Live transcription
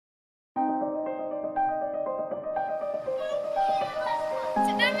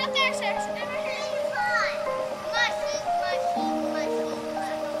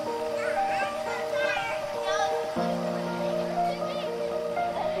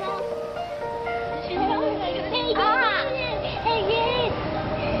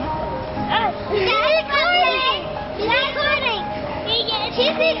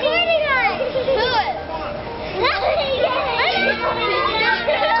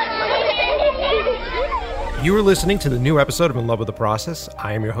You are listening to the new episode of In Love with the Process.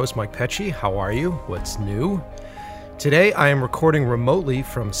 I am your host, Mike Pecci. How are you? What's new? Today, I am recording remotely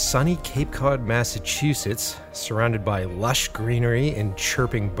from sunny Cape Cod, Massachusetts, surrounded by lush greenery and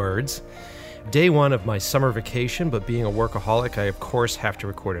chirping birds. Day one of my summer vacation, but being a workaholic, I of course have to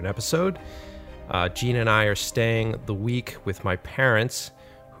record an episode. Gina and I are staying the week with my parents,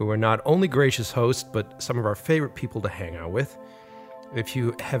 who are not only gracious hosts, but some of our favorite people to hang out with. If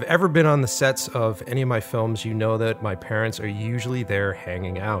you have ever been on the sets of any of my films, you know that my parents are usually there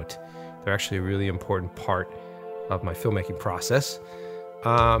hanging out. They're actually a really important part of my filmmaking process.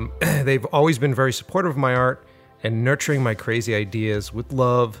 They've always been very supportive of my art and nurturing my crazy ideas with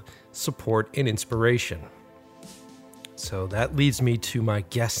love, support, and inspiration. So that leads me to my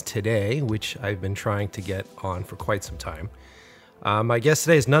guest today, which I've been trying to get on for quite some time. My guest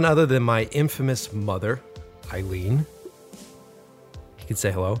today is none other than my infamous mother, Eileen. You can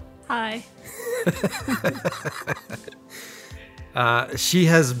say hello. Hi. She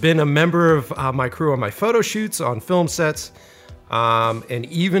has been a member of my crew on my photo shoots, on film sets, and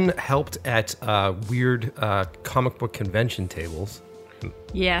even helped at weird comic book convention tables.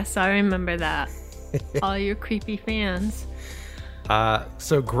 Yes, I remember that. All your creepy fans.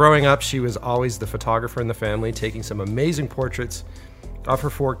 So growing up, she was always the photographer in the family, taking some amazing portraits of her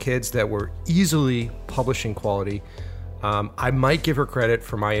 4 kids that were easily publishing quality. I might give her credit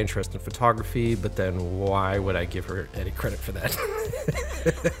for my interest in photography, but then why would I give her any credit for that?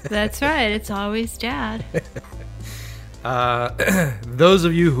 That's right. It's always Dad. Those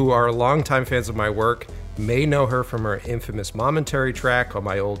of you who are longtime fans of my work may know her from her infamous Momentary track on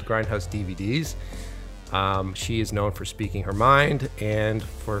my old Grindhouse DVDs. She is known for speaking her mind and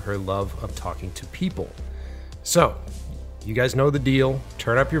for her love of talking to people. So, you guys know the deal.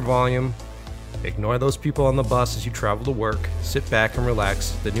 Turn up your volume. Ignore those people on the bus as you travel to work. Sit back and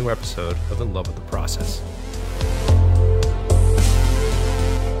relax. The new episode of In Love with the Process.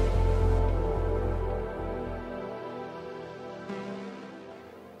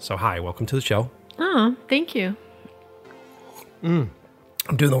 So, hi, welcome to the show. Oh, thank you. I'm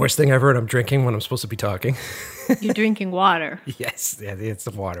doing the worst thing ever, and I'm drinking when I'm supposed to be talking. You're drinking water. Yes, yeah, it's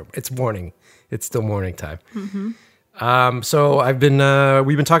the water. It's morning. It's still morning time. Mm-hmm. So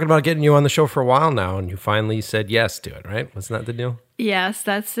we've been talking about getting you on the show for a while now, and you finally said yes to it, right? Wasn't that the deal? Yes,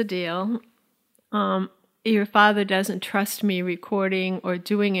 that's the deal. Your father doesn't trust me recording or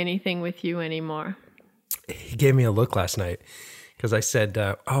doing anything with you anymore. He gave me a look last night because I said,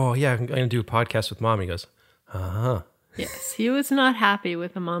 oh, yeah, I'm going to do a podcast with Mom. He goes, uh-huh. Yes, he was not happy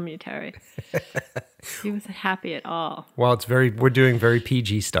with the Momentary. He wasn't happy at all. Well, we're doing very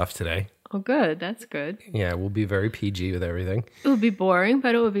PG stuff today. Oh, good. That's good. Yeah, we'll be very PG with everything. It would be boring,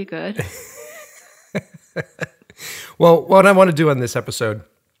 but it would be good. Well, what I want to do on this episode,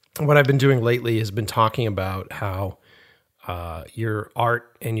 what I've been doing lately has been talking about how your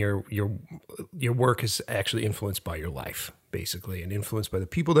art and your work is actually influenced by your life, basically, and influenced by the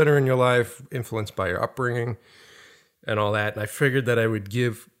people that are in your life, influenced by your upbringing and all that. And I figured that I would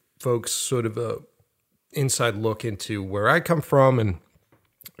give folks sort of a inside look into where I come from, and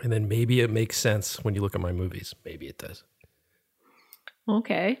then maybe it makes sense when you look at my movies. Maybe it does.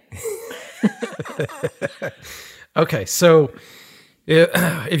 Okay. Okay, so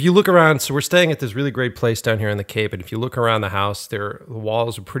if you look around, so we're staying at this really great place down here in the Cape, and if you look around the house, the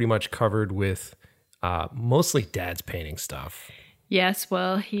walls are pretty much covered with mostly Dad's painting stuff. Yes,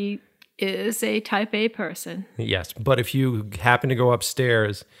 well, he is a type A person. Yes, but if you happen to go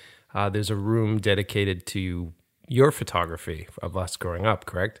upstairs, there's a room dedicated to your photography of us growing up,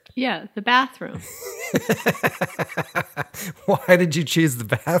 correct? Yeah, the bathroom. Why did you choose the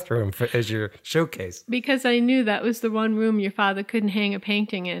bathroom as your showcase? Because I knew that was the one room your father couldn't hang a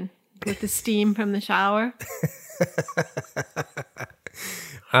painting in with the steam from the shower.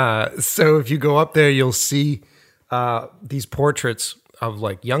 So if you go up there, you'll see these portraits of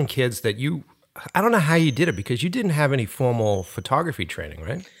like young kids that I don't know how you did it because you didn't have any formal photography training,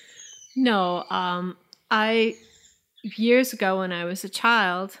 right? No, years ago when I was a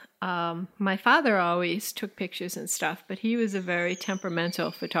child, my father always took pictures and stuff, but he was a very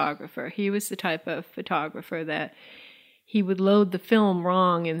temperamental photographer. He was the type of photographer that he would load the film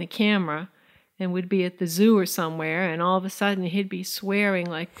wrong in the camera and would be at the zoo or somewhere, and all of a sudden he'd be swearing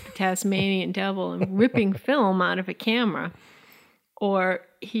like the Tasmanian devil and ripping film out of a camera. Or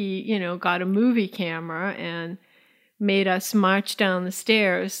he, got a movie camera and made us march down the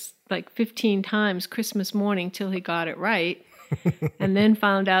stairs like 15 times Christmas morning till he got it right. And then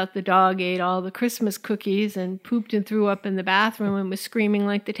found out the dog ate all the Christmas cookies and pooped and threw up in the bathroom and was screaming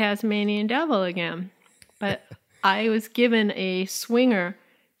like the Tasmanian devil again. But I was given a Swinger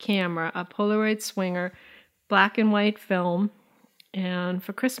camera, a Polaroid Swinger, black and white film, and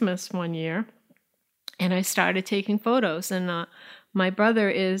for Christmas one year, and I started taking photos. And my brother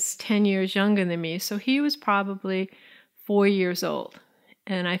is 10 years younger than me, so he was probably 4 years old.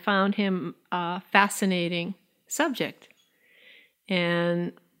 And I found him a fascinating subject.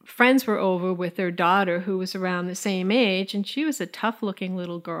 And friends were over with their daughter, who was around the same age, and she was a tough-looking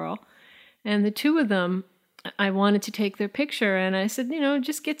little girl. And the two of them, I wanted to take their picture, and I said,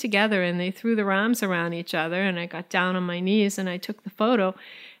 just get together. And they threw their arms around each other, and I got down on my knees, and I took the photo.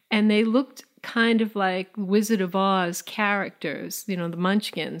 And they looked kind of like Wizard of Oz characters, the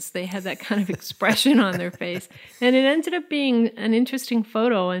Munchkins. They had that kind of expression on their face. And it ended up being an interesting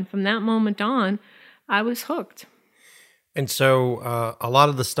photo. And from that moment on, I was hooked. And so a lot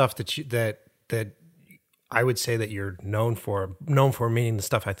of the stuff that I would say that you're known for, meaning the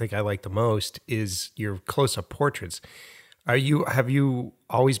stuff I think I like the most, is your close-up portraits. Have you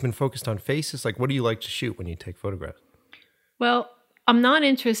always been focused on faces? Like, what do you like to shoot when you take photographs? Well, I'm not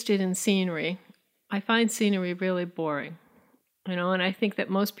interested in scenery. I find scenery really boring, and I think that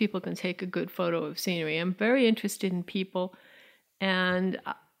most people can take a good photo of scenery. I'm very interested in people, and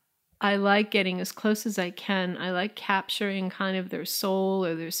I like getting as close as I can. I like capturing kind of their soul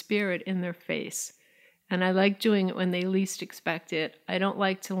or their spirit in their face, and I like doing it when they least expect it. I don't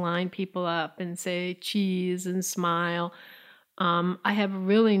like to line people up and say cheese and smile. I have a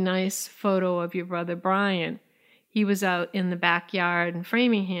really nice photo of your brother Brian. He was out in the backyard in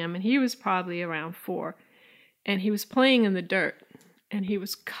Framingham, and he was probably around 4. And he was playing in the dirt, and he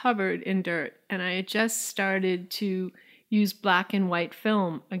was covered in dirt. And I had just started to use black and white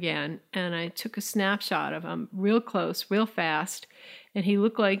film again, and I took a snapshot of him real close, real fast, and he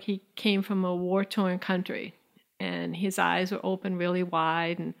looked like he came from a war-torn country. And his eyes were open really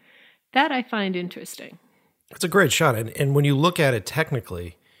wide, and that I find interesting. It's a great shot. And when you look at it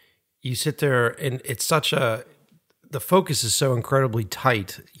technically, you sit there, and it's the focus is so incredibly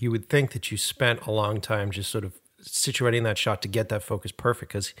tight. You would think that you spent a long time just sort of situating that shot to get that focus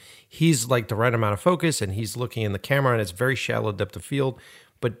perfect, because he's like the right amount of focus and he's looking in the camera and it's very shallow depth of field,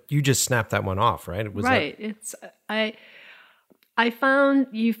 but you just snapped that one off, right? Right. I found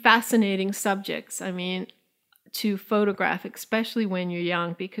you fascinating subjects, to photograph, especially when you're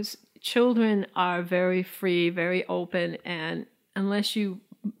young, because children are very free, very open, and unless you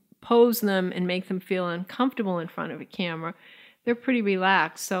pose them and make them feel uncomfortable in front of a camera, they're pretty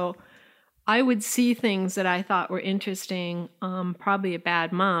relaxed. So I would see things that I thought were interesting. Probably a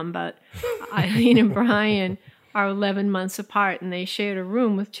bad mom, but Eileen and Brian are 11 months apart, and they shared a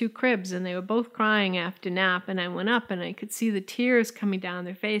room with 2 cribs, and they were both crying after nap. And I went up, and I could see the tears coming down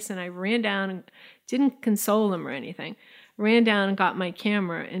their face, and I ran down and didn't console them or anything. Ran down and got my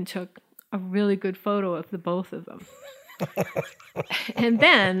camera and took a really good photo of the both of them. And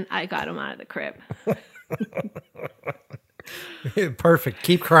then I got him out of the crib. Perfect.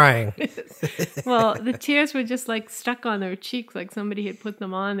 Keep crying. Well, the tears were just like stuck on their cheeks, like somebody had put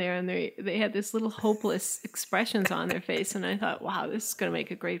them on there, and they had this little hopeless expressions on their face. And I thought, wow, this is going to make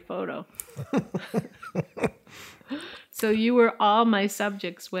a great photo. So you were all my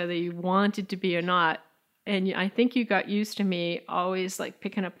subjects, whether you wanted to be or not. And I think you got used to me always like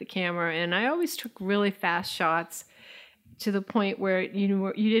picking up the camera, and I always took really fast shots to the point where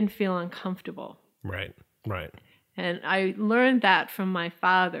you didn't feel uncomfortable. Right. And I learned that from my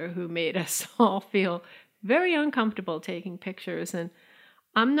father, who made us all feel very uncomfortable taking pictures. And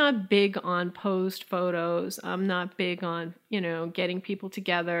I'm not big on posed photos. I'm not big on, getting people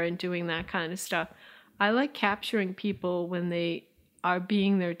together and doing that kind of stuff. I like capturing people when they are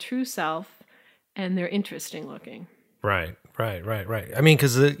being their true self and they're interesting looking. Right.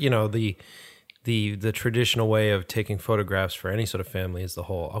 Because the traditional way of taking photographs for any sort of family is the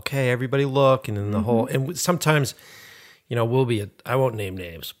whole, okay, everybody look, and then the whole, and sometimes, we'll be I won't name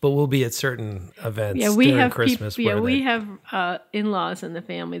names, but we'll be at certain events during Christmas. We have in-laws in the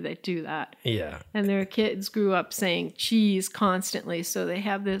family that do that. Yeah. And their kids grew up saying cheese constantly, so they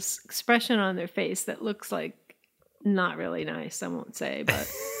have this expression on their face that looks like not really nice, I won't say, but...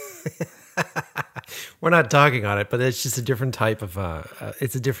 We're not dogging on it, but it's just a different type of,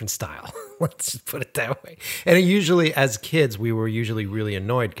 it's a different style. Let's put it that way. And usually as kids, we were usually really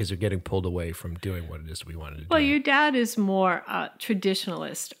annoyed because we're getting pulled away from doing what it is we wanted to do. Well, your dad is more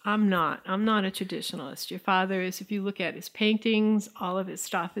traditionalist. I'm not a traditionalist. Your father is, if you look at his paintings, all of his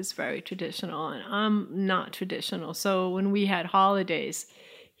stuff is very traditional, and I'm not traditional. So when we had holidays,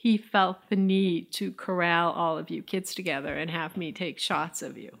 he felt the need to corral all of you kids together and have me take shots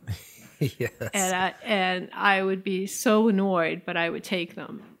of you. Yes. And I would be so annoyed, but I would take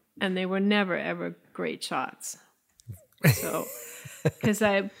them. And they were never, ever great shots. So, because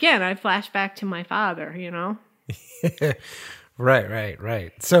I flash back to my father,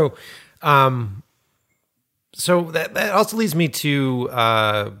 Right. So that also leads me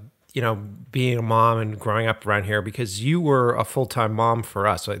to being a mom and growing up around here, because you were a full-time mom for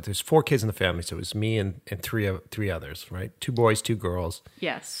us. Like, there's 4 kids in the family, so it was me and three others, right? 2 boys, 2 girls.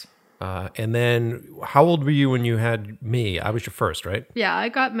 Yes. And then how old were you when you had me? I was your first, right? Yeah, I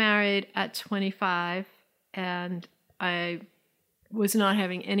got married at 25, and I was not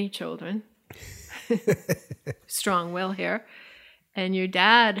having any children. Strong will here. And your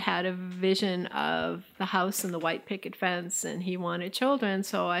dad had a vision of the house and the white picket fence, and he wanted children.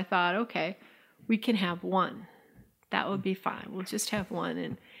 So I thought, okay, we can have one. That would be fine. We'll just have one.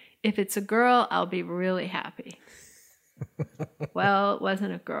 And if it's a girl, I'll be really happy. Well, it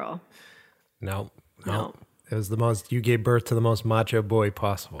wasn't a girl. No. It was you gave birth to the most macho boy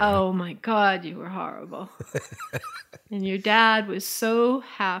possible. Right? Oh my God, you were horrible. And your dad was so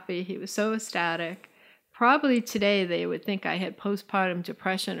happy. He was so ecstatic. Probably today they would think I had postpartum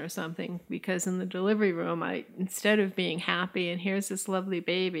depression or something, because in the delivery room, instead of being happy and here's this lovely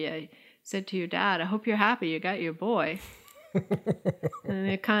baby, I said to your dad, I hope you're happy you got your boy. And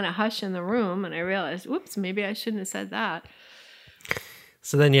it kind of hushed in the room, and I realized, whoops, maybe I shouldn't have said that.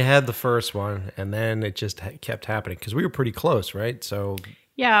 So then you had the first one, and then it just kept happening, because we were pretty close, right? So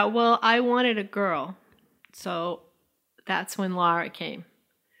yeah, well, I wanted a girl. So that's when Laura came.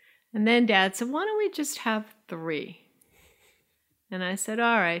 And then Dad said, why don't we just have 3? And I said,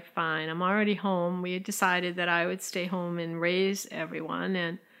 all right, fine. I'm already home. We had decided that I would stay home and raise everyone.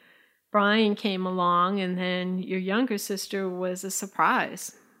 And Brian came along, and then your younger sister was a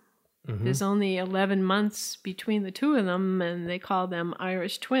surprise. Mm-hmm. There's only 11 months between the 2 of them, and they call them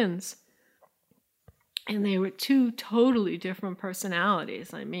Irish twins. And they were 2 totally different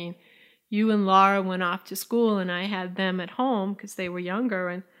personalities. I mean, you and Laura went off to school, and I had them at home because they were younger,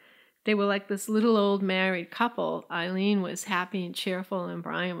 and they were like this little old married couple. Eileen was happy and cheerful, and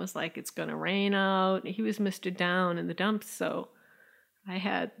Brian was like, it's going to rain out. He was Mr. Down in the dumps, so I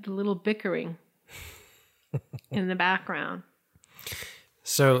had the little bickering in the background.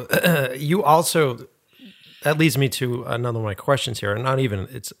 So you also, that leads me to another one of my questions here. Not even,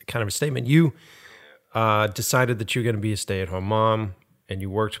 it's kind of a statement. You decided that you're going to be a stay-at-home mom, and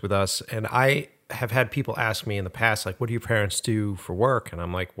you worked with us. And I have had people ask me in the past, like, what do your parents do for work? And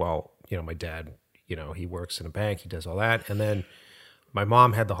I'm like, well, my dad, he works in a bank, he does all that. And then my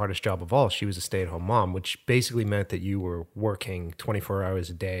mom had the hardest job of all. She was a stay-at-home mom, which basically meant that you were working 24 hours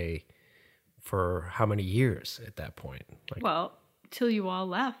a day for how many years at that point? Well, till you all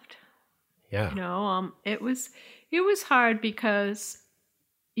left. Yeah. It was hard because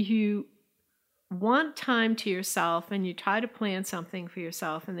you want time to yourself, and you try to plan something for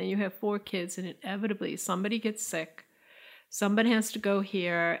yourself, and then you have 4 kids, and inevitably somebody gets sick, somebody has to go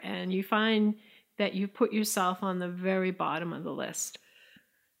here, and you find that you put yourself on the very bottom of the list,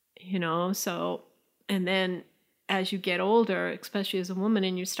 so, and then as you get older, especially as a woman,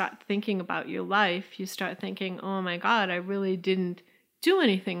 and you start thinking about your life, you start thinking, oh my God, I really didn't do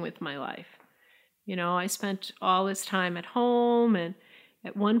anything with my life. I spent all this time at home, and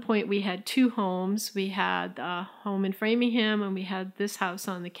at one point we had 2 homes. We had a home in Framingham, and we had this house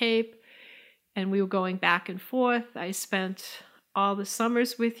on the Cape, and we were going back and forth. I spent all the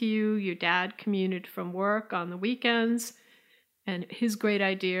summers with you. Your dad commuted from work on the weekends, and his great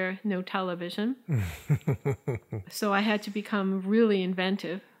idea, no television. So I had to become really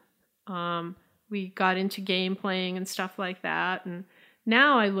inventive. We got into game playing and stuff like that, and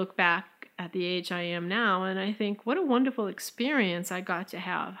now I look back at the age I am now, and I think, what a wonderful experience I got to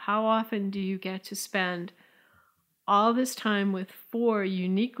have. How often do you get to spend all this time with 4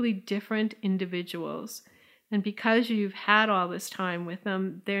 uniquely different individuals? And because you've had all this time with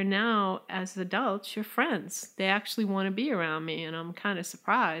them, they're now, as adults, your friends. They actually want to be around me, and I'm kind of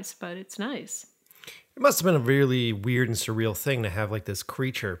surprised, but it's nice. It must have been a really weird and surreal thing to have like this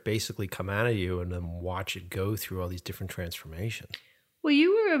creature basically come out of you and then watch it go through all these different transformations. Well,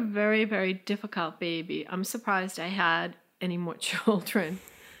 you were a very, very difficult baby. I'm surprised I had any more children.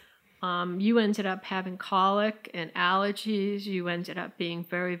 You ended up having colic and allergies. You ended up being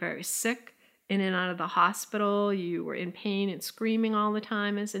very, very sick, in and out of the hospital. You were in pain and screaming all the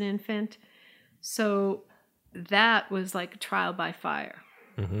time as an infant. So that was like a trial by fire.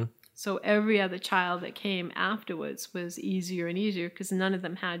 Mm-hmm. So every other child that came afterwards was easier and easier because none of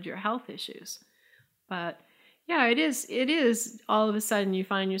them had your health issues. But yeah, it is all of a sudden you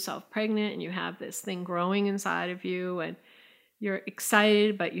find yourself pregnant and you have this thing growing inside of you and you're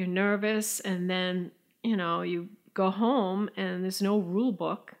excited, but you're nervous. And then, you go home and there's no rule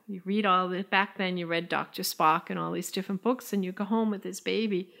book. You read all this. Back then you read Dr. Spock and all these different books, and you go home with this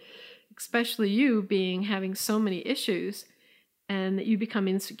baby especially you having so many issues, and that you become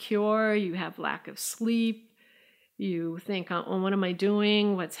insecure, you have lack of sleep, you think, oh, what am I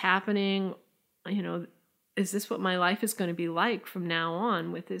doing? What's happening? Is this what my life is going to be like from now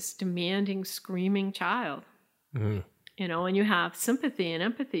on with this demanding, screaming child? Mm-hmm. And you have sympathy and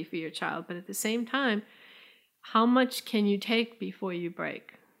empathy for your child, but at the same time, how much can you take before you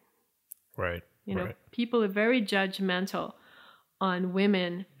break? Right. People are very judgmental on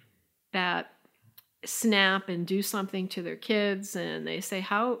women that snap and do something to their kids, and they say,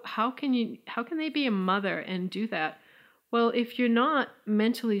 how can they be a mother and do that? Well, if you're not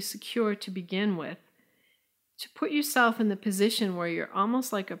mentally secure to begin with, to put yourself in the position where you're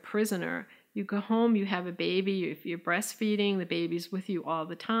almost like a prisoner. You go home, you have a baby, if you're breastfeeding, the baby's with you all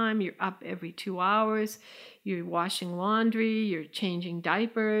the time, you're up every 2 hours, you're washing laundry, you're changing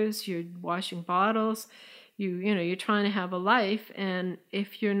diapers, you're washing bottles, you're trying to have a life, and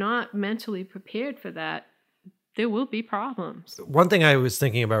if you're not mentally prepared for that, there will be problems. One thing I was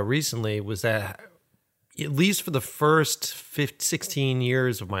thinking about recently was that, at least for the first 16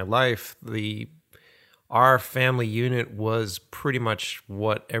 years of my life, our family unit was pretty much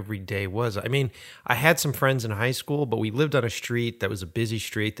what every day was. I mean, I had some friends in high school, but we lived on a street that was a busy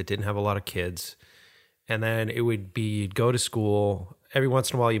street that didn't have a lot of kids. And then it would be, you'd go to school. Every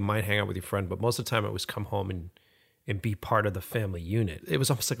once in a while, you might hang out with your friend, but most of the time it was come home and be part of the family unit. It was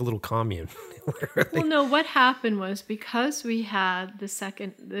almost like a little commune. Well, no, what happened was, because we had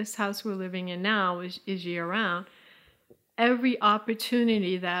this house we're living in now is year round, every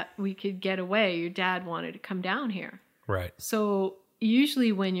opportunity that we could get away, your dad wanted to come down here. Right. So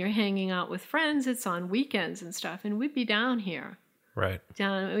usually when you're hanging out with friends, it's on weekends and stuff, and we'd be down here. Right.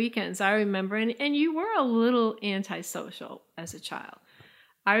 Down on weekends. I remember, and you were a little antisocial as a child.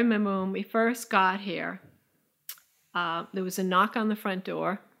 I remember when we first got here, there was a knock on the front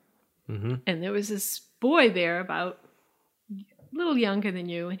door, mm-hmm. and there was this boy there about a little younger than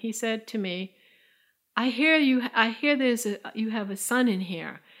you, and he said to me, I hear you have a son in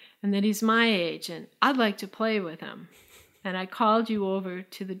here, and that he's my age, and I'd like to play with him. And I called you over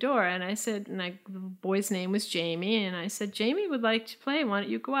to the door, and I said, the boy's name was Jamie, and I said, Jamie would like to play. Why don't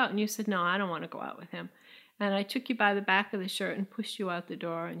you go out? And you said, no, I don't want to go out with him. And I took you by the back of the shirt and pushed you out the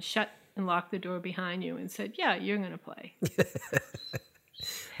door and shut and locked the door behind you and said, yeah, you're going to play.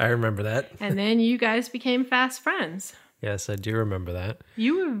 I remember that. And then you guys became fast friends. Yes, I do remember that.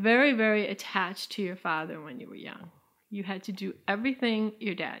 You were very, very attached to your father when you were young. You had to do everything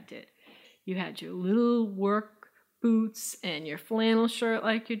your dad did. You had your little work boots and your flannel shirt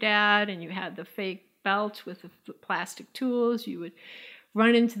like your dad, and you had the fake belt with the plastic tools. You would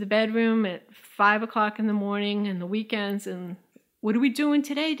run into the bedroom at 5 o'clock in the morning and the weekends, and what are we doing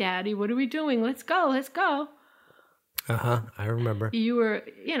today, Daddy? What are we doing? Let's go, let's go. Uh-huh, I remember. You were,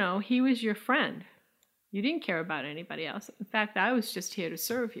 he was your friend. You didn't care about anybody else. In fact, I was just here to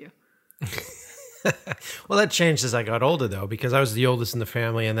serve you. Well, that changed as I got older, though, because I was the oldest in the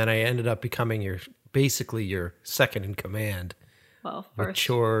family, and then I ended up becoming basically your second in command. Well, with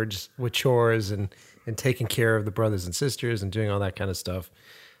chores and taking care of the brothers and sisters and doing all that kind of stuff.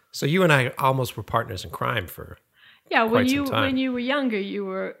 So you and I almost were partners in crime for quite some time. When you were younger, you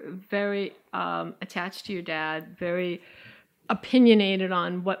were very attached to your dad, very opinionated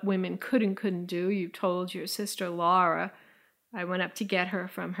on what women could and couldn't do. You told your sister Laura, I went up to get her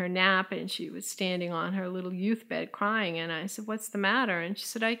from her nap, and she was standing on her little youth bed crying, and I said, what's the matter? And she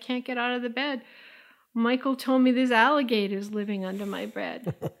said, I can't get out of the bed. Michael told me there's alligators living under my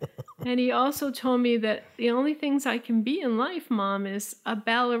bed. And he also told me that the only things I can be in life, Mom, is a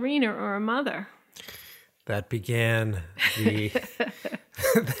ballerina or a mother. That began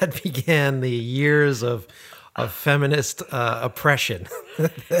the years of feminist oppression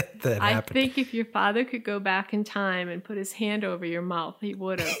that happened. I think if your father could go back in time and put his hand over your mouth, he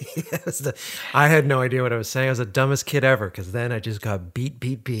would have. I had no idea what I was saying. I was the dumbest kid ever, because then I just got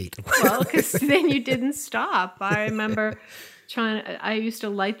beat. Well, because then you didn't stop. I remember I used to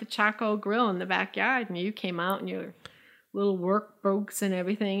light the charcoal grill in the backyard, and you came out in your little work boots and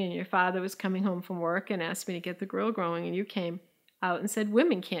everything, and your father was coming home from work and asked me to get the grill going, and you came out and said,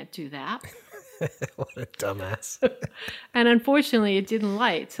 women can't do that. What a dumbass. And unfortunately, it didn't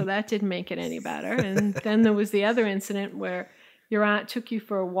light, so that didn't make it any better. And then there was the other incident where your aunt took you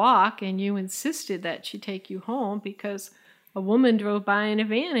for a walk, and you insisted that she take you home because a woman drove by in a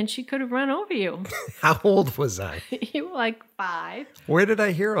van and she could have run over you. How old was I? You were like 5. Where did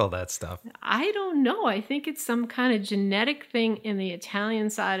I hear all that stuff? I don't know. I think it's some kind of genetic thing in the Italian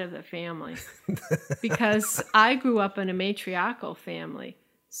side of the family. Because I grew up in a matriarchal family.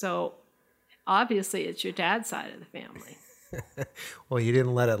 So obviously it's your dad's side of the family. Well, you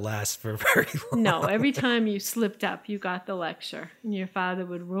didn't let it last for very long. No, every time you slipped up, you got the lecture. And your father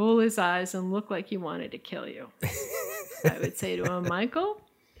would roll his eyes and look like he wanted to kill you. I would say to him, Michael,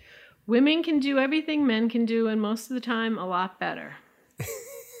 women can do everything men can do, and most of the time, a lot better.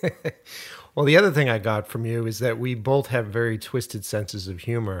 Well, the other thing I got from you is that we both have very twisted senses of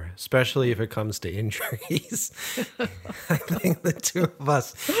humor, especially if it comes to injuries. I think the two of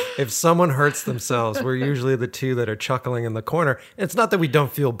us, if someone hurts themselves, we're usually the two that are chuckling in the corner. It's not that we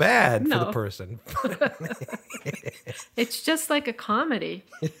don't feel bad for the person. It's just like a comedy.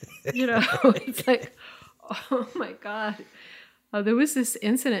 It's like, oh my God. There was this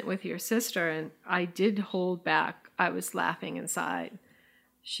incident with your sister, and I did hold back. I was laughing inside.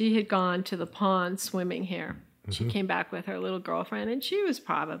 She had gone to the pond swimming here. She came back with her little girlfriend, and she was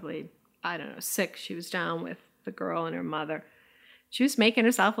probably, 6. She was down with the girl and her mother. She was making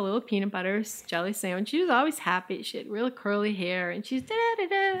herself a little peanut butter jelly sandwich. She was always happy. She had real curly hair, and she's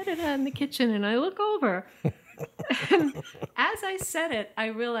da-da-da-da-da in the kitchen, and I look over. And as I said it, I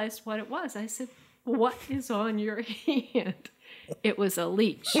realized what it was. I said, "What is on your hand?" It was a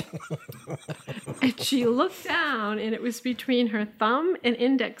leech. And she looked down, and it was between her thumb and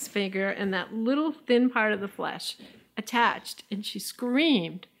index finger and that little thin part of the flesh attached. And she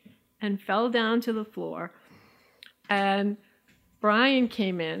screamed and fell down to the floor. And Brian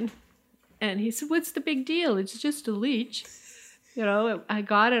came in, and he said, "What's the big deal? It's just a leech." I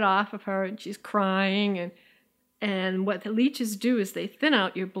got it off of her, and she's crying. And what the leeches do is they thin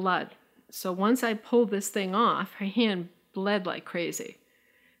out your blood. So once I pulled this thing off, her hand bled like crazy,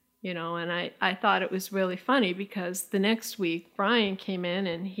 and I thought it was really funny because the next week Brian came in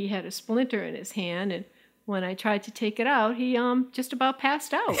and he had a splinter in his hand, and when I tried to take it out, he just about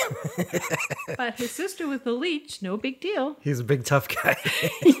passed out. But his sister with the leech, no big deal. He's a big tough guy.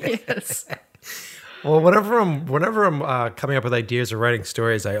 Yes. Well, whenever I'm coming up with ideas or writing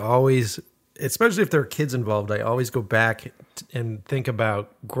stories, I always, especially if there are kids involved, I always go back and think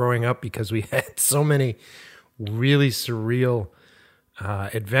about growing up because we had so many really surreal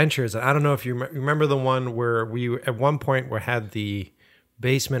adventures. I don't know if you remember the one where we at one point had the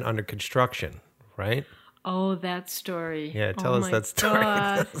basement under construction, right? Oh, that story. Yeah, tell us that story.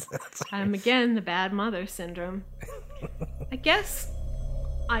 God. I'm again the bad mother syndrome. I guess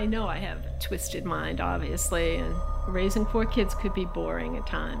I know I have a twisted mind, obviously, and raising 4 kids could be boring at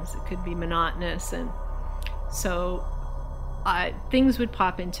times. It could be monotonous, and so things would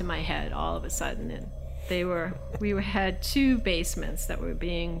pop into my head all of a sudden, and we had 2 basements that were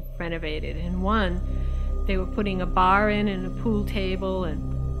being renovated. In one, they were putting a bar in and a pool table,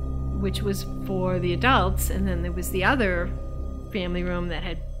 and which was for the adults, and then there was the other family room that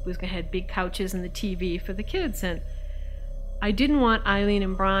had big couches and the TV for the kids. And I didn't want Eileen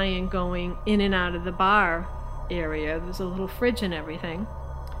and Brian going in and out of the bar area. There was a little fridge and everything.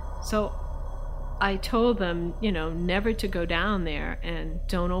 So I told them, never to go down there and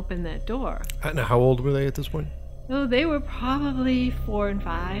don't open that door. Now, how old were they at this point? Oh, they were probably 4 and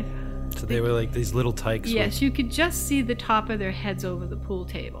 5. So they were like these little tykes. Yes, you could just see the top of their heads over the pool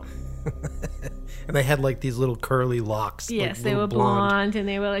table. And they had like these little curly locks. Yes, like they were blonde, and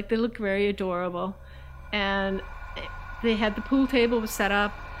they looked very adorable. And they had the pool table was set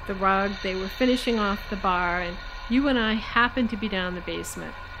up, the rug, they were finishing off the bar, and you and I happened to be down the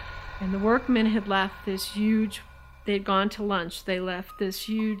basement. And the workmen had left this huge, they'd gone to lunch, they left this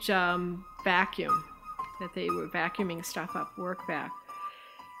huge vacuum that they were vacuuming stuff up, work back.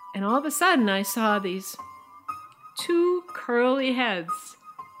 And all of a sudden I saw these 2 curly heads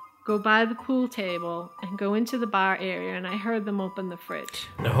go by the pool table and go into the bar area, and I heard them open the fridge.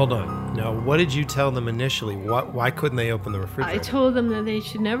 Now, hold on. Now, what did you tell them initially? Why couldn't they open the refrigerator? I told them that they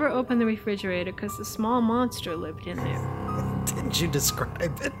should never open the refrigerator because a small monster lived in there. Didn't you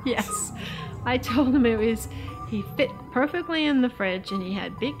describe it? Yes. I told them he fit perfectly in the fridge, and he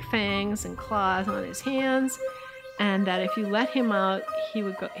had big fangs and claws on his hands, and that if you let him out, he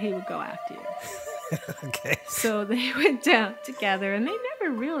would go after you. Okay. So they went down together, and they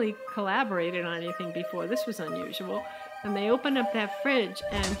never really collaborated on anything before. This was unusual. And they opened up that fridge,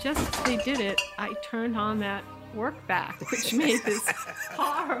 and just as they did it, I turned on that work back, which made this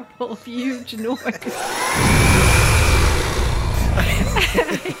horrible, huge noise.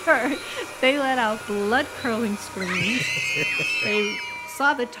 I heard they let out blood-curdling screams. They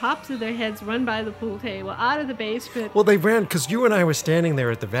saw the tops of their heads run by the pool table, out of the basement. Well, they ran, because you and I were standing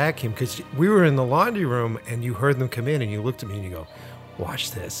there at the vacuum, because we were in the laundry room, and you heard them come in, and you looked at me, and you go,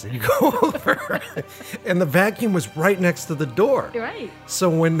 "Watch this." And you go over, and the vacuum was right next to the door. Right. So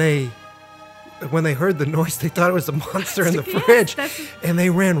when they when they heard the noise, they thought it was the monster in the fridge, and they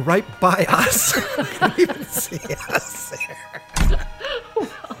ran right by us. They didn't even see us there.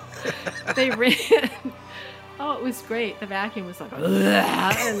 They ran. Oh, it was great. The vacuum was like,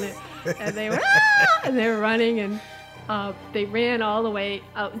 and they were running, and they ran all the way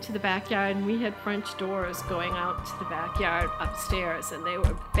out into the backyard, and we had French doors going out to the backyard upstairs, and they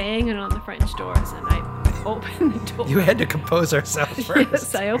were banging on the French doors, and I opened the door. You had to compose ourselves first.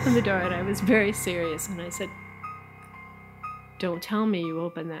 Yes, I opened the door, and I was very serious, and I said, "Don't tell me you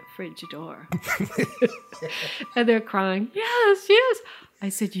opened that fridge door." And they're crying, "Yes, yes." I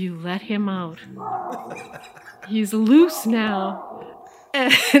said, "You let him out. He's loose now."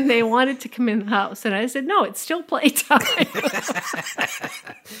 And they wanted to come in the house. And I said, "No, it's still playtime."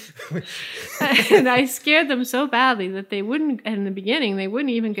 And I scared them so badly that they wouldn't, in the beginning, they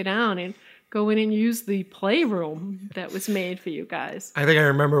wouldn't even go down and go in and use the playroom that was made for you guys. I think I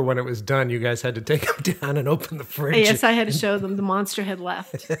remember when it was done, you guys had to take them down and open the fridge. Yes, I had to show them the monster had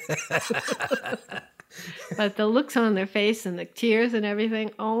left. But the looks on their face and the tears and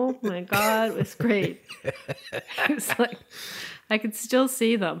everything, oh my God, it was great. It's like, I could still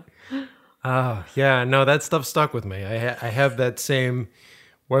see them. Oh, yeah, no, that stuff stuck with me. I have that same,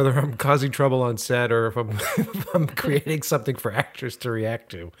 whether I'm causing trouble on set or if I'm creating something for actors to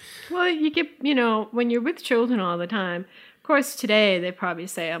react to. Well, you get, when you're with children all the time, of course, today they probably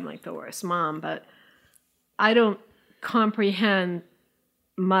say I'm like the worst mom, but I don't comprehend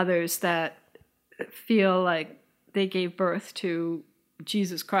mothers that feel like they gave birth to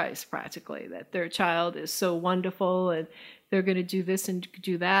Jesus Christ, practically, that their child is so wonderful and they're going to do this and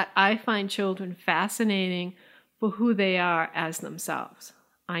do that. I find children fascinating for who they are as themselves.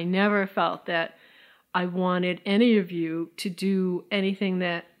 I never felt that I wanted any of you to do anything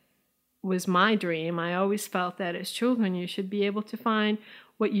that was my dream. I always felt that as children, you should be able to find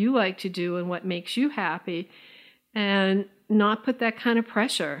what you like to do and what makes you happy, and not put that kind of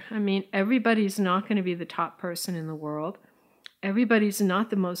pressure. I mean, everybody's not going to be the top person in the world. Everybody's not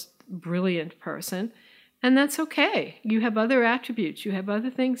the most brilliant person, and that's okay. You have other attributes. You have other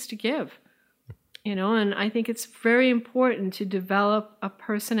things to give, and I think it's very important to develop a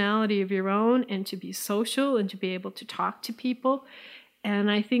personality of your own and to be social and to be able to talk to people.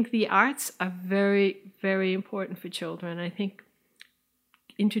 And I think the arts are very, very important for children. I think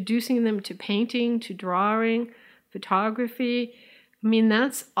introducing them to painting, to drawing, photography, I mean,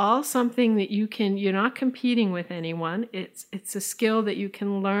 that's all something that you're not competing with anyone. It's a skill that you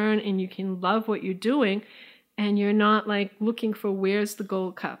can learn and you can love what you're doing, and you're not like looking for where's the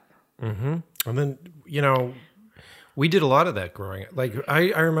gold cup. Mm-hmm. And then, we did a lot of that growing up. Like,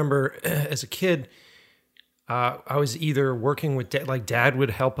 I remember as a kid, I was either working with Dad would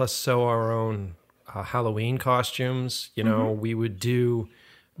help us sew our own Halloween costumes. We would do.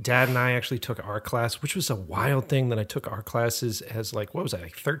 Dad and I actually took art class, which was a wild thing that I took art classes as what was I,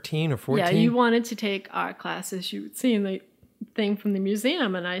 13 or 14? Yeah, you wanted to take art classes. You would see in the thing from the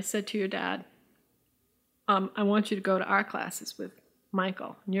museum, and I said to your dad, I want you to go to art classes with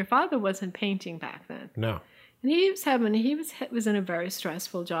Michael. And your father wasn't painting back then. No. And he was in a very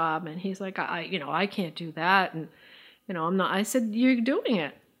stressful job, and he's like, I can't do that, and I'm not. I said, you're doing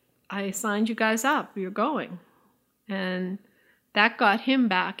it. I signed you guys up. You're going, and that got him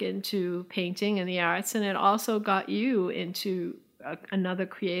back into painting and the arts, and it also got you into another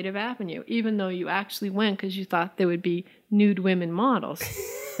creative avenue, even though you actually went because you thought there would be nude women models.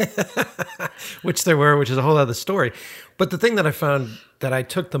 Which there were, which is a whole other story. But the thing that I found that I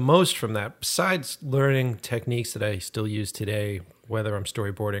took the most from that, besides learning techniques that I still use today, whether I'm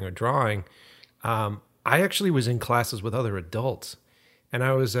storyboarding or drawing, I actually was in classes with other adults. And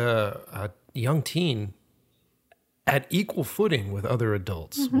I was a young teen at equal footing with other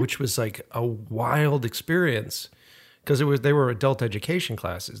adults, which was like a wild experience because they were adult education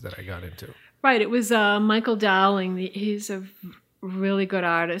classes that I got into. Right. It was Michael Dowling. He's a really good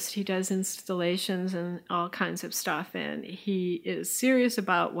artist. He does installations and all kinds of stuff, and he is serious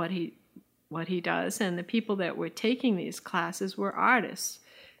about what he does. And the people that were taking these classes were artists.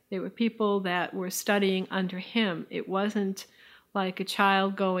 They were people that were studying under him. It wasn't like a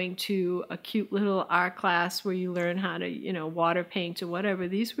child going to a cute little art class where you learn how to, water paint or whatever.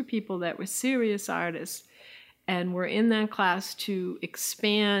 These were people that were serious artists and were in that class to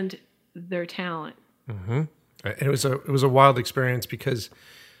expand their talent. Mm-hmm. And it was a wild experience because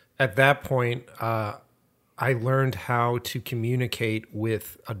at that point, I learned how to communicate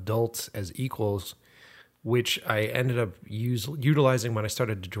with adults as equals, which I ended up utilizing when I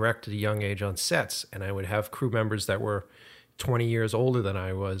started to direct at a young age on sets. And I would have crew members that were 20 years older than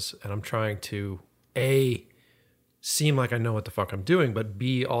I was, and I'm trying to seem like I know what the fuck I'm doing, but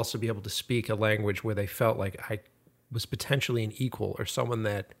B, also be able to speak a language where they felt like I was potentially an equal or someone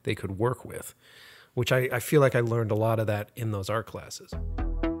that they could work with, which I feel like I learned a lot of that in those art classes.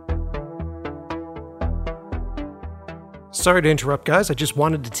 Sorry to interrupt, guys. I just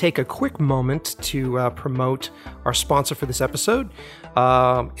wanted to take a quick moment to promote our sponsor for this episode.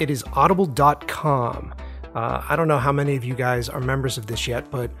 It is audible.com. I don't know how many of you guys are members of this yet,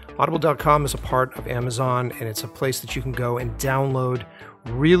 but audible.com is a part of Amazon, and it's a place that you can go and download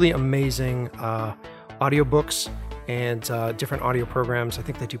really amazing audiobooks and different audio programs. I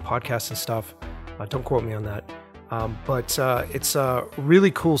think they do podcasts and stuff. Don't quote me on that. But it's a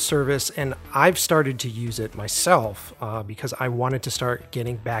really cool service, and I've started to use it myself because I wanted to start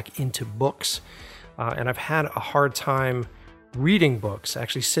getting back into books. And I've had a hard time reading books,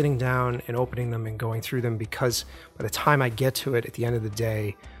 actually sitting down and opening them and going through them, because by the time I get to it at the end of the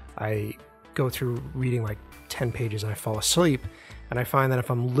day, I go through reading like 10 pages and I fall asleep. And I find that if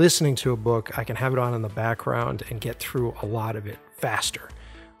I'm listening to a book, I can have it on in the background and get through a lot of it faster.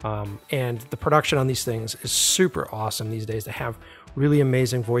 And the production on these things is super awesome these days. They have really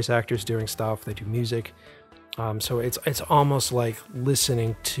amazing voice actors doing stuff. They do music. So it's almost like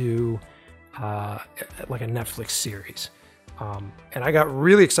listening to like a Netflix series. And I got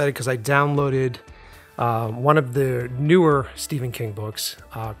really excited because I downloaded one of the newer Stephen King books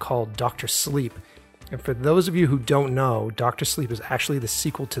called Dr. Sleep. And for those of you who don't know, Dr. Sleep is actually the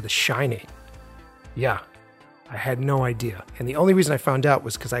sequel to The Shining. Yeah. I had no idea. And the only reason I found out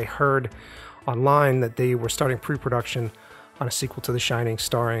was because I heard online that they were starting pre-production on a sequel to The Shining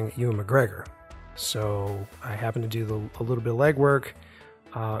starring Ewan McGregor. So I happened to do a little bit of legwork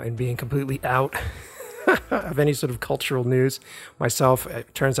and being completely out of any sort of cultural news myself.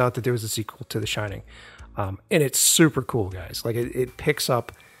 It turns out that there was a sequel to The Shining. And it's super cool, guys. Like it picks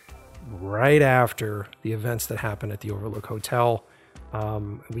up right after the events that happened at the Overlook Hotel.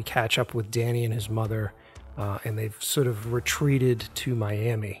 We catch up with Danny and his mother. And they've sort of retreated to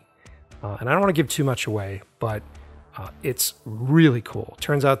Miami. And I don't want to give too much away, but it's really cool.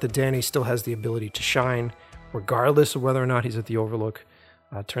 Turns out that Danny still has the ability to shine, regardless of whether or not he's at the Overlook.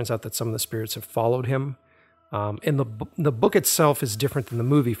 Turns out that some of the spirits have followed him. And the book itself is different than the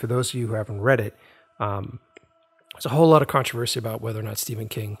movie. For those of you who haven't read it, there's a whole lot of controversy about whether or not Stephen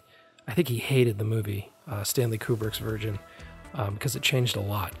King, I think he hated the movie, Stanley Kubrick's version, because it changed a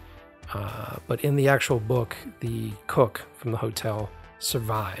lot. But in the actual book, the cook from the hotel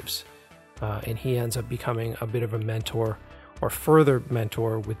survives, and he ends up becoming a bit of a mentor or further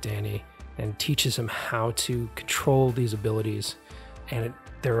mentor with Danny and teaches him how to control these abilities. And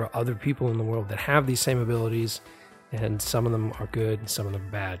there are other people in the world that have these same abilities, and some of them are good and some of them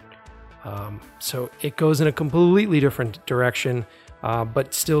bad. So it goes in a completely different direction,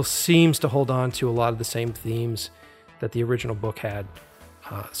 but still seems to hold on to a lot of the same themes that the original book had.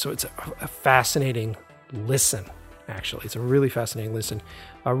 So it's a fascinating listen, actually. It's a really fascinating listen.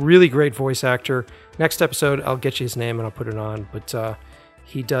 A really great voice actor. Next episode, I'll get you his name and I'll put it on. But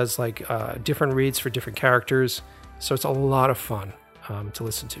he does like different reads for different characters. So it's a lot of fun to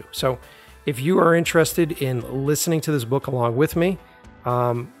listen to. So if you are interested in listening to this book along with me,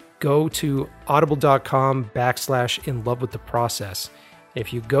 go to audible.com/In Love with the Process.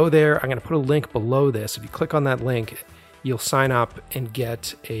 If you go there, I'm going to put a link below this. If you click on that link, you'll sign up and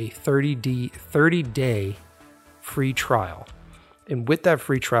get a 30-day free trial. And with that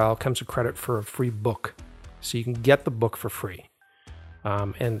free trial comes a credit for a free book. So you can get the book for free.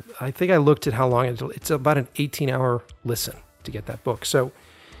 And I think I looked at how long it's about an 18-hour listen to get that book. So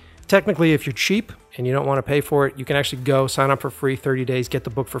technically, if you're cheap and you don't want to pay for it, you can actually go sign up for free 30 days, get the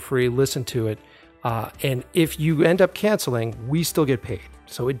book for free, listen to it. And if you end up canceling, we still get paid.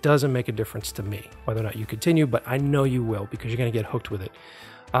 So it doesn't make a difference to me whether or not you continue, but I know you will because you're going to get hooked with it.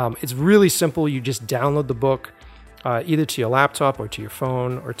 It's really simple. You just download the book either to your laptop or to your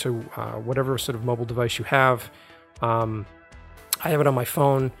phone or to whatever sort of mobile device you have. I have it on my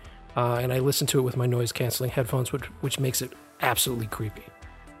phone and I listen to it with my noise canceling headphones, which makes it absolutely creepy.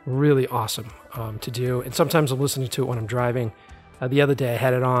 Really awesome to do. And sometimes I'm listening to it when I'm driving. The other day I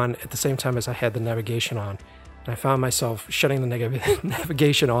had it on at the same time as I had the navigation on. And I found myself shutting the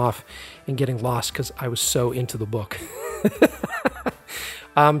navigation off and getting lost because I was so into the book.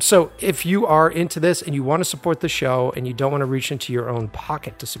 So if you are into this and you want to support the show and you don't want to reach into your own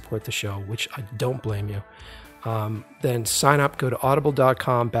pocket to support the show, which I don't blame you, then sign up. Go to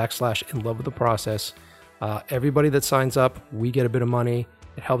audible.com/In Love with the Process. Everybody that signs up, we get a bit of money.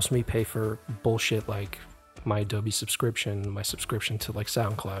 It helps me pay for bullshit like my Adobe subscription, my subscription to like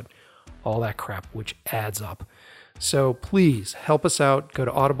SoundCloud, all that crap, which adds up. So please help us out. Go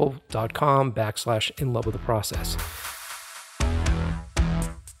to audible.com/inlovewiththeprocess.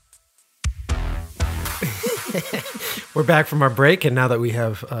 We're back from our break, and now that we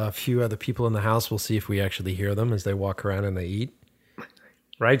have a few other people in the house, we'll see if we actually hear them as they walk around and they eat.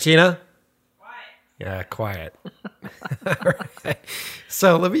 Right, Gina? Quiet. Yeah, quiet. All right.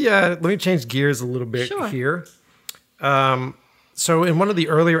 So let me change gears a little bit here. So in one of the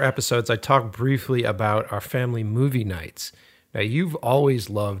earlier episodes, I talked briefly about our family movie nights. Now, you've always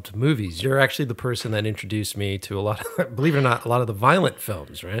loved movies. You're actually the person that introduced me to a lot of, believe it or not, a lot of the violent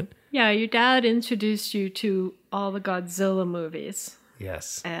films, right? Yeah, your dad introduced you to all the Godzilla movies.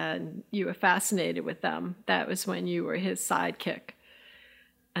 Yes. And you were fascinated with them. That was when you were his sidekick.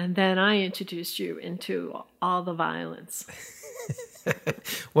 And then I introduced you into all the violence.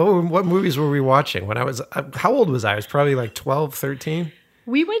 What movies were we watching? How old was I? I was probably like 12, 13.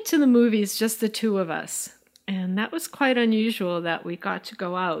 We went to the movies, just the two of us. And that was quite unusual that we got to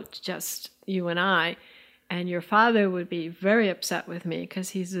go out, just you and I. And your father would be very upset with me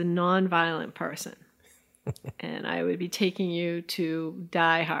because he's a non-violent person. And I would be taking you to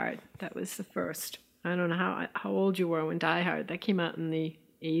Die Hard. That was the first. I don't know how old you were when Die Hard. That came out in the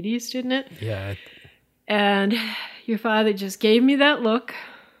 80s, didn't it? Yeah. And your father just gave me that look.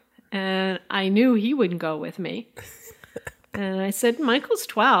 And I knew he wouldn't go with me. And I said, Michael's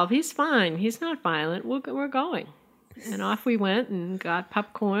 12. He's fine. He's not violent. We're going. And off we went and got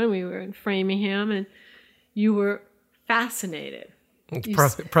popcorn. We were in Framingham, and you were fascinated. It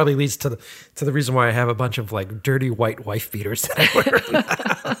probably leads to the reason why I have a bunch of like dirty white wife beaters that I wear.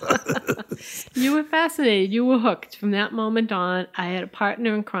 You were fascinated. You were hooked. From that moment on, I had a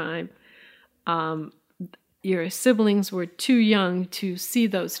partner in crime. Your siblings were too young to see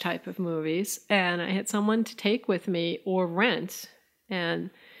those type of movies, and I had someone to take with me or rent.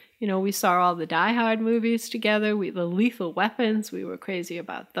 And, we saw all the Die Hard movies together. The Lethal Weapons, we were crazy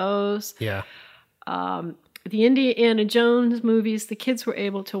about those. Yeah. The Indiana Jones movies, the kids were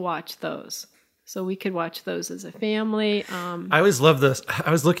able to watch those. So we could watch those as a family. I always love this. I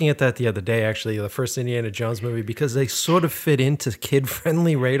was looking at that the other day, actually, the first Indiana Jones movie, because they sort of fit into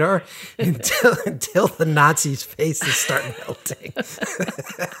kid-friendly radar until the Nazis' faces start melting.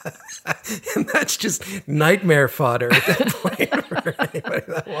 And that's just nightmare fodder at that point for anybody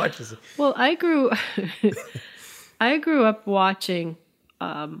that watches it. Well, I grew up watching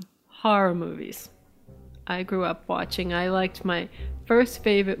horror movies. I liked my first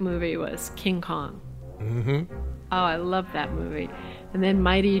favorite movie was King Kong. Mm-hmm. Oh, I loved that movie. And then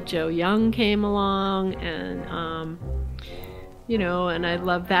Mighty Joe Young came along, and, and I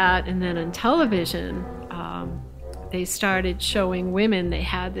loved that. And then on television, they started showing women. They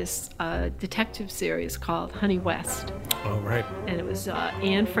had this detective series called Honey West. Oh, right. And it was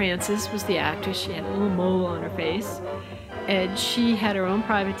Anne Francis was the actress. She had a little mole on her face. And she had her own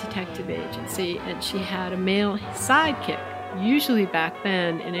private detective agency, and she had a male sidekick. Usually back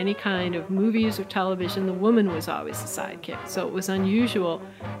then, in any kind of movies or television, the woman was always the sidekick. So it was unusual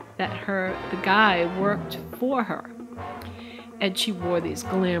that the guy worked for her. And she wore these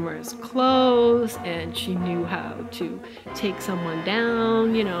glamorous clothes, and she knew how to take someone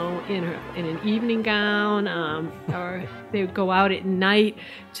down, in an evening gown, or they would go out at night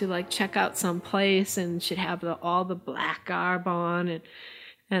to check out some place, and she'd have all the black garb on,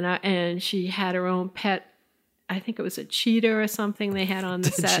 and she had her own pet. I think it was a cheetah or something they had on the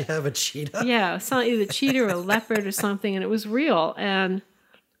set. Did she have a cheetah? Yeah, either cheetah or a leopard or something, and it was real. And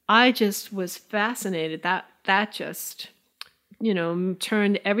I just was fascinated. That just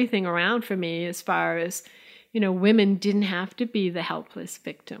turned everything around for me as far as, women didn't have to be the helpless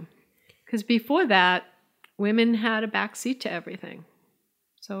victim. Because before that, women had a backseat to everything.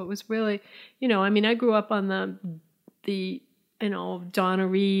 So it was really, I grew up on the Donna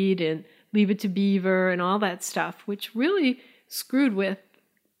Reed and Leave It to Beaver and all that stuff, which really screwed with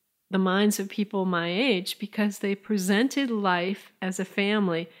the minds of people my age because they presented life as a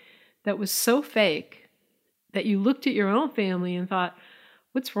family that was so fake that you looked at your own family and thought,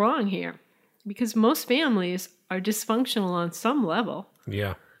 what's wrong here? Because most families are dysfunctional on some level.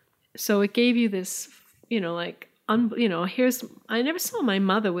 Yeah. So it gave you this, I never saw my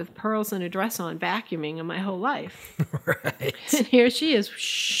mother with pearls and a dress on vacuuming in my whole life. Right. And here she is,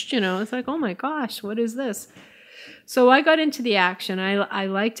 it's like, oh my gosh, what is this? So I got into the action. I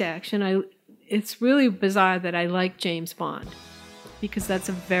liked action. It's really bizarre that I like James Bond. Because that's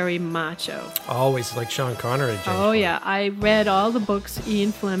a very macho. Always like Sean Connery. Oh, yeah. I read all the books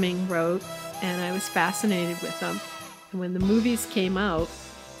Ian Fleming wrote, and I was fascinated with them. And when the movies came out,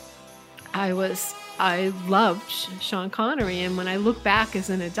 I was I loved Sean Connery. And when I look back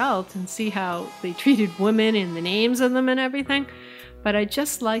as an adult and see how they treated women and the names of them and everything, but I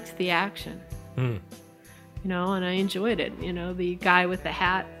just liked the action, you know, and I enjoyed it. You know, the guy with the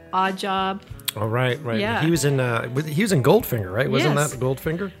hat, Odd Job. Oh, right. Yeah. He was in Goldfinger, right? Wasn't Yes. that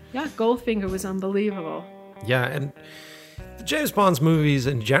Goldfinger? Yeah, Goldfinger was unbelievable. Yeah, and the James Bond's movies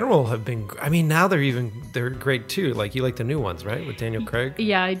in general have been. I mean, now they're great too. Like you like the new ones, right, with Daniel Craig?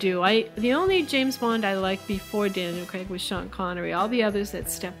 Yeah, I do. The only James Bond I liked before Daniel Craig was Sean Connery. All the others that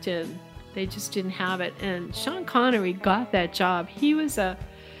stepped in, they just didn't have it. And Sean Connery got that job. He was a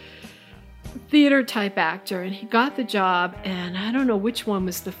theater type actor, and he got the job. And I don't know which one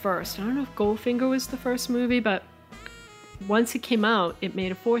was the first. I don't know if Goldfinger was the first movie, but once it came out, it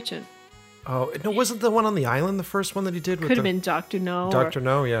made a fortune. Oh no, wasn't the one on the island the first one that he did? Could have been Dr. No. Dr.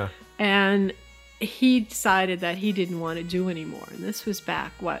 No, yeah. And he decided that he didn't want to do anymore. And this was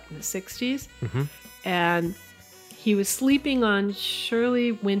back, in the 60s? Mm-hmm. And he was sleeping on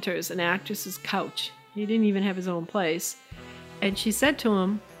Shirley Winters, an actress's couch. He didn't even have his own place. And she said to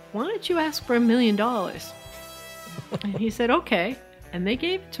him, "Why don't you ask for $1 million?" And he said, "Okay." And they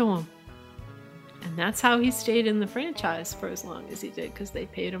gave it to him. And that's how he stayed in the franchise for as long as he did, because they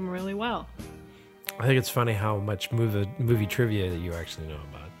paid him really well. I think it's funny how much movie trivia that you actually know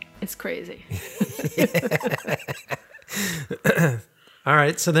about. It's crazy. All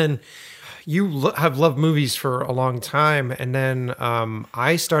right, so then you have loved movies for a long time, and then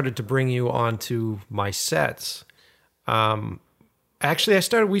I started to bring you onto my sets.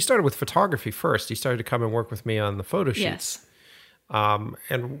 Actually, we started with photography first. You started to come and work with me on the photo shoots. Yes.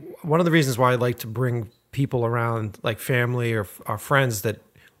 And one of the reasons why I like to bring people around, like family or friends that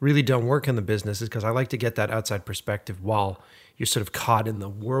really don't work in the business, is because I like to get that outside perspective while you're sort of caught in the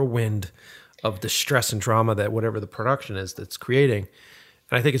whirlwind of the stress and drama that whatever the production is that's creating.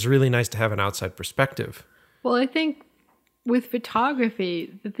 And I think it's really nice to have an outside perspective. Well, I think with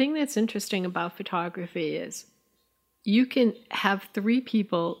photography, the thing that's interesting about photography is you can have 3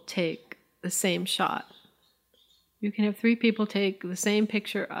 people take the same shot. You can have 3 people take the same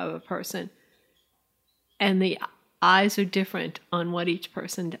picture of a person, and the eyes are different on what each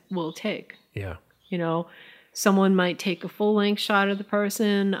person will take. Yeah. You know, someone might take a full-length shot of the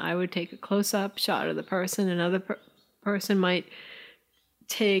person. I would take a close-up shot of the person. Another person might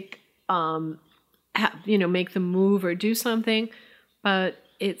take, make them move or do something. But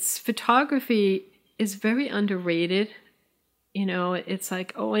photography is very underrated. You know, it's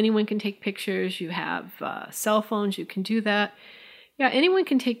like, oh, anyone can take pictures. You have cell phones, you can do that. Yeah, anyone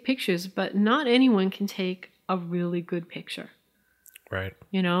can take pictures, but not anyone can take a really good picture. Right.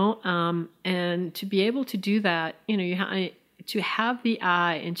 You know, and to be able to do that, you know, to have the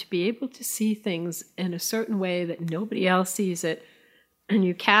eye and to be able to see things in a certain way that nobody else sees it, and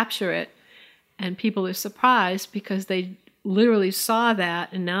you capture it, and people are surprised because they literally saw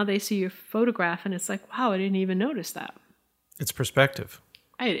that, and now they see your photograph, and it's like, wow, I didn't even notice that. It's perspective.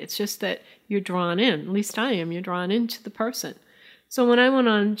 Right. It's just that you're drawn in. At least I am. You're drawn into the person. So when I went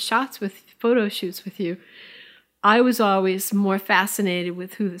on photo shoots with you, I was always more fascinated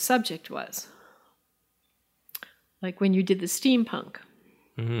with who the subject was. Like when you did the steampunk.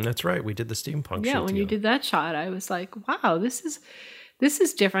 That's right. We did the steampunk shoot. Yeah, when you did that shot, I was like, wow, this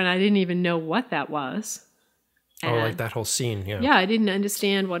is different. I didn't even know what that was. And like that whole scene, yeah. Yeah, I didn't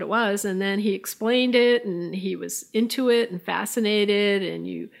understand what it was. And then he explained it, and he was into it and fascinated, and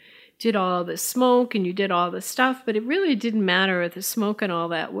you did all the smoke and you did all the stuff, but it really didn't matter at the smoke and all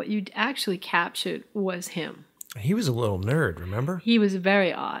that. What you actually captured was him. He was a little nerd, remember? He was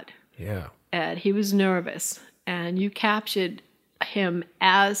very odd. Yeah. And he was nervous. And you captured him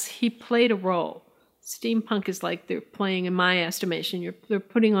as he played a role. Steampunk is like they're playing, in my estimation, they're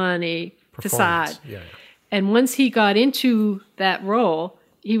putting on a facade. Yeah. And once he got into that role,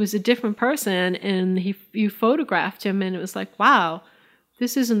 he was a different person, and you photographed him, and it was like, wow,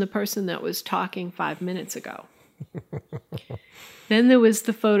 this isn't the person that was talking 5 minutes ago. Then there was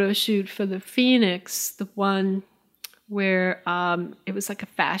the photo shoot for the Phoenix, the one where it was like a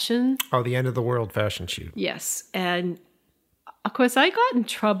fashion. Oh, the end of the world fashion shoot. Yes. And of course, I got in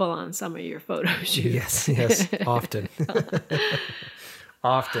trouble on some of your photo shoots. Yes, often.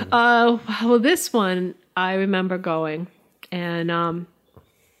 Often. Well, this one, I remember going, and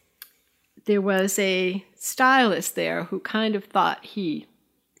there was a stylist there who kind of thought he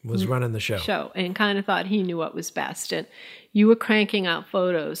was running the show and kind of thought he knew what was best. And you were cranking out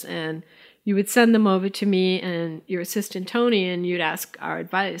photos, and you would send them over to me and your assistant Tony, and you'd ask our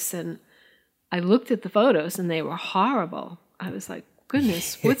advice. And I looked at the photos, and they were horrible. I was like,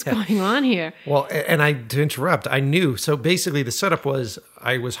 goodness, what's going on here? Well, and to interrupt, I knew. So basically the setup was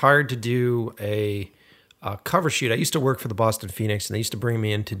I was hired to do a cover shoot. I used to work for the Boston Phoenix, and they used to bring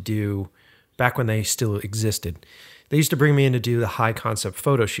me in to do, back when they still existed, they used to bring me in to do the high concept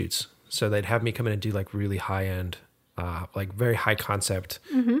photo shoots. So they'd have me come in and do like really high end, like very high concept,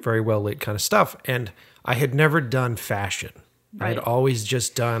 very well lit kind of stuff. And I had never done fashion. Right. I'd always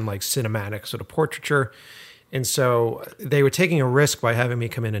just done like cinematic sort of portraiture. And so they were taking a risk by having me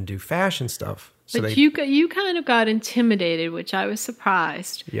come in and do fashion stuff. So But you kind of got intimidated, which I was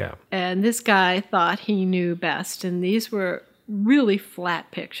surprised. Yeah. And this guy thought he knew best. And these were really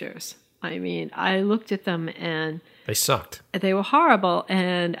flat pictures. I mean, I looked at them and They sucked. they were horrible.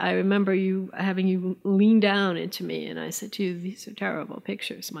 And I remember having you lean down into me. And I said to you, these are terrible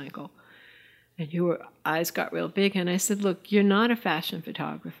pictures, Michael. And your eyes got real big. And I said, look, you're not a fashion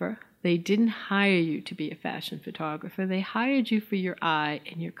photographer. They didn't hire you to be a fashion photographer. They hired you for your eye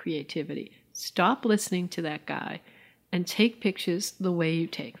and your creativity. Stop listening to that guy and take pictures the way you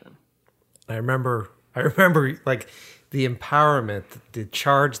take them. I remember like the empowerment, the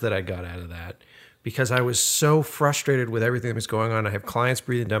charge that I got out of that, because I was so frustrated with everything that was going on. I have clients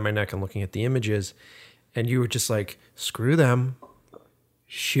breathing down my neck and looking at the images, and you were just like, screw them.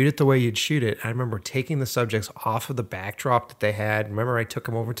 Shoot it the way you'd shoot it. I remember taking the subjects off of the backdrop that they had. Remember, I took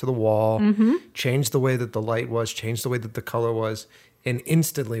them over to the wall, changed the way that the light was, changed the way that the color was, and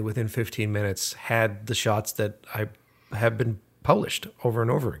instantly, within 15 minutes, had the shots that I have been published over and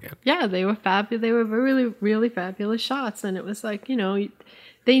over again. Yeah, they were fabulous. They were really, really fabulous shots. And it was like,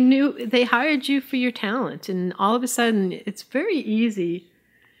 they hired you for your talent. And all of a sudden, it's very easy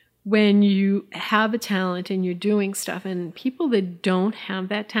when you have a talent and you're doing stuff, and people that don't have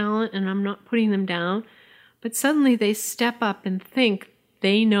that talent, and I'm not putting them down, but suddenly they step up and think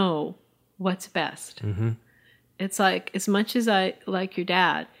they know what's best. Mm-hmm. It's like, as much as I like your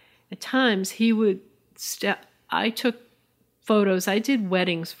dad, at times he would I took photos. I did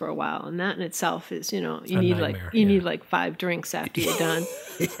weddings for a while, and that in itself is, you need like 5 drinks after you're done.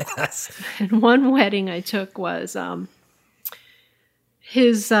 Yes. And one wedding I took was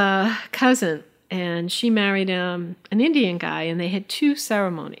his cousin, and she married an Indian guy, and they had 2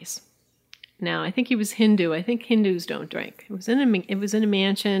 ceremonies. Now, I think he was Hindu. I think Hindus don't drink. It was in a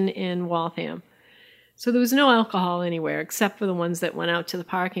mansion in Waltham. So there was no alcohol anywhere except for the ones that went out to the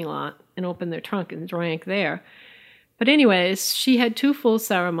parking lot and opened their trunk and drank there. But anyways, she had 2 full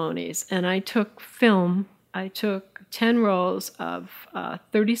ceremonies, and I took film. I took 10 rows of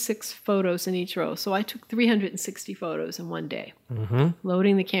 36 photos in each row. So I took 360 photos in one day,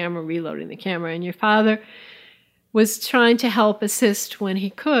 loading the camera, reloading the camera. And your father was trying to help assist when he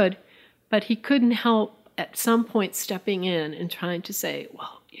could, but he couldn't help at some point stepping in and trying to say,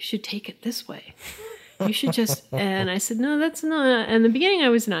 well, you should take it this way. You should just, and I said, no, that's not. And in the beginning I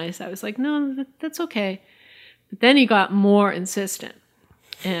was nice. I was like, no, that's okay. But then he got more insistent.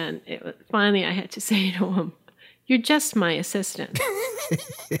 And finally I had to say to him, you're just my assistant.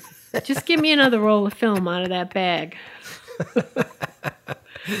 Just give me another roll of film out of that bag.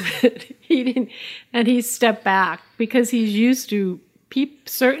 He didn't, and he stepped back because he's used to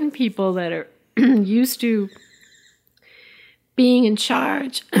certain people that are used to being in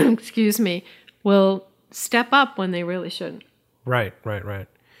charge, excuse me, will step up when they really shouldn't. Right.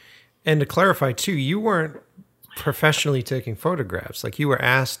 And to clarify too, you weren't professionally taking photographs. Like, you were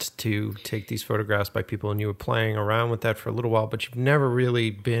asked to take these photographs by people, and you were playing around with that for a little while, but you've never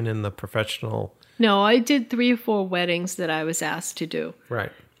really been in the professional. No, I did 3 or 4 weddings that I was asked to do.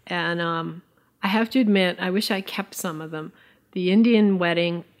 Right. And I have to admit, I wish I kept some of them. The Indian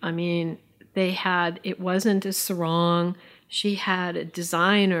wedding, I mean, it wasn't a sarong. She had a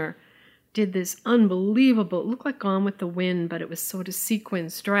designer, did this unbelievable, it looked like Gone with the Wind, but it was sort of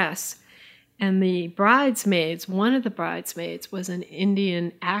sequins dress. And the bridesmaids, one of the bridesmaids was an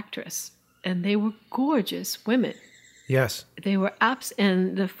Indian actress, and they were gorgeous women. Yes. They were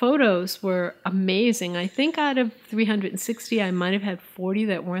and the photos were amazing. I think out of 360, I might have had 40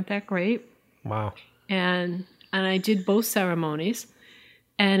 that weren't that great. Wow. And I did both ceremonies,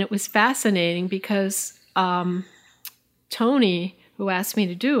 and it was fascinating because Tony, who asked me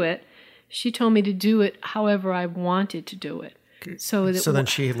to do it, she told me to do it however I wanted to do it. So then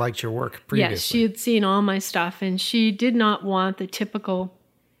she liked your work previously. Yes, she had seen all my stuff, and she did not want the typical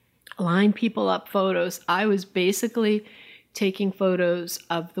line people up photos. I was basically taking photos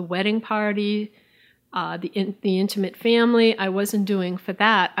of the wedding party, the intimate family. I wasn't doing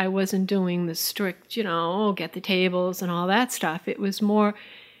the strict, get the tables and all that stuff. It was more,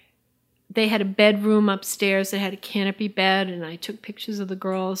 they had a bedroom upstairs that had a canopy bed, and I took pictures of the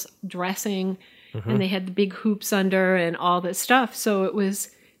girls dressing. and they had the big hoops under and all this stuff. So it was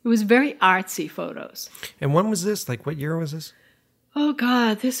very artsy photos. And when was this? Like, what year was this? Oh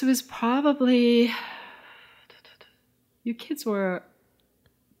God, this was probably, you kids were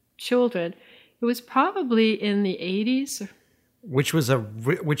children. It was probably in the 80s. Which was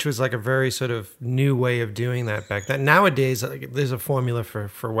like a very sort of new way of doing that back then. Nowadays, like, there's a formula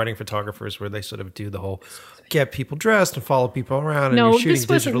for wedding photographers where they sort of do the whole get people dressed and follow people around. No, and you're shooting this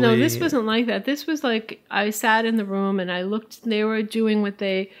wasn't. digitally. No, this wasn't like that. This was like I sat in the room and I looked. They were doing what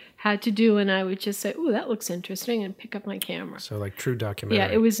they had to do, and I would just say, "Oh, that looks interesting," and pick up my camera. So like true documentary.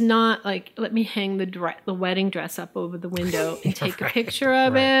 Yeah, it was not like let me hang the wedding dress up over the window and take a picture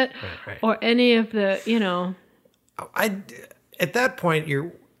of it, or any of the At that point,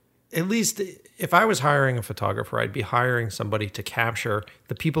 you're at least if I was hiring a photographer, I'd be hiring somebody to capture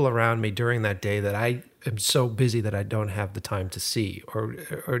the people around me during that day that I am so busy that I don't have the time to see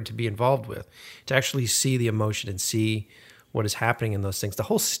or to be involved with, to actually see the emotion and see what is happening in those things. The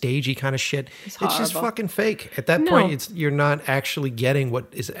whole stagey kind of shit, it's just fucking fake. At that point, you're not actually getting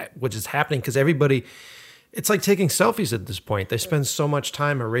what is happening because everybody. It's like taking selfies at this point. They spend so much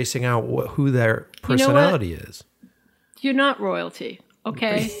time erasing out who their personality is. You're not royalty,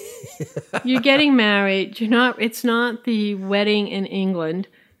 okay? You're getting married. It's not the wedding in England.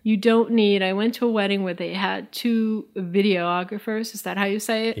 You don't need. I went to a wedding where they had 2 videographers. Is that how you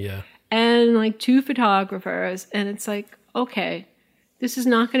say it? Yeah. And like 2 photographers, and it's like, okay, this is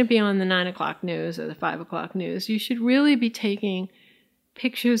not going to be on the 9 o'clock news or the 5 o'clock news. You should really be taking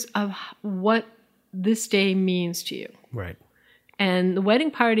pictures of what this day means to you. Right. And the wedding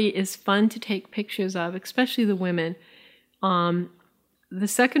party is fun to take pictures of, especially the women. The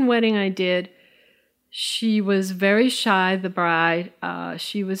second wedding I did, she was very shy, the bride.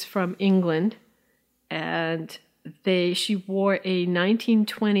 She was from England, and she wore a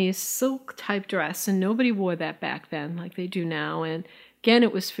 1920s silk type dress, and nobody wore that back then like they do now. And again,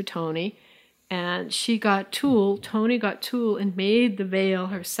 it was for Tony, and she got tulle. Tony got tulle and made the veil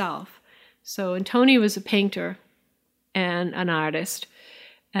herself. And Tony was a painter and an artist.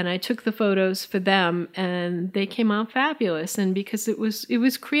 And I took the photos for them, and they came out fabulous. And because it was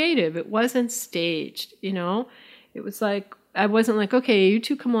creative, it wasn't staged. It was like I wasn't like, okay, you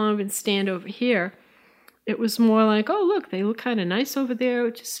 2 come on and stand over here. It was more like, oh look, they look kind of nice over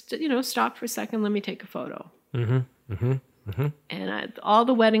there. Just stop for a second, let me take a photo. And all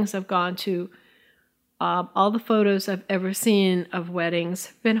the weddings I've gone to, all the photos I've ever seen of weddings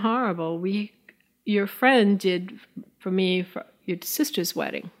have been horrible. Your friend did for me for your sister's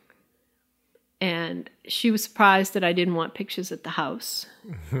wedding, and she was surprised that I didn't want pictures at the house.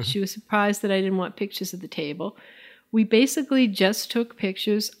 She was surprised that I didn't want pictures at the table. We basically just took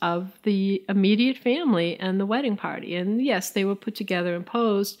pictures of the immediate family and the wedding party, and yes, they were put together and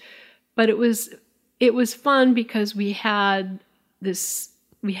posed, but it was fun because we hadn't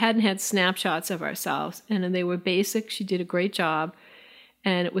had snapshots of ourselves, and they were basic. She did a great job,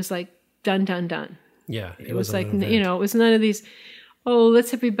 and it was like done. Yeah, it was like, it was none of these, oh,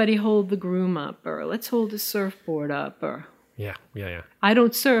 let's everybody hold the groom up, or let's hold the surfboard up, or... Yeah. I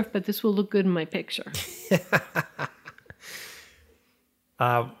don't surf, but this will look good in my picture.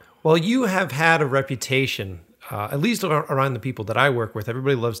 Well, you have had a reputation, at least around the people that I work with.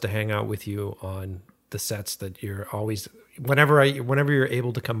 Everybody loves to hang out with you on the sets that you're always... Whenever you're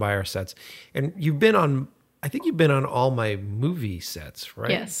able to come by our sets. And I think you've been on all my movie sets,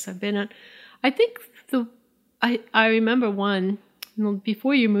 right? Yes, I've been on... I think I remember one,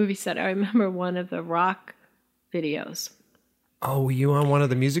 before your movie set, I remember one of the rock videos. Oh, were you on one of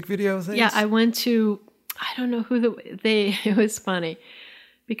the music video things? Yeah, I went to, I don't know who it was funny,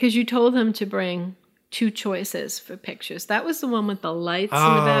 because you told them to bring 2 choices for pictures. That was the one with the lights in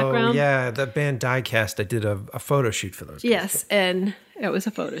the background. Oh, yeah, the band Diecast, I did a photo shoot for those guys. Yes, and it was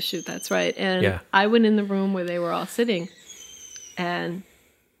a photo shoot, that's right. And I went in the room where they were all sitting, and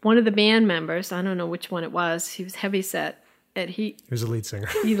one of the band members, I don't know which one it was, he was heavyset, and he was a lead singer.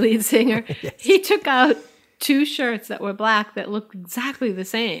 Lead singer. Yes. He took out 2 shirts that were black that looked exactly the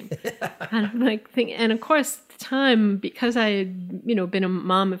same. And I'm like, and of course, at the time, because I had, been a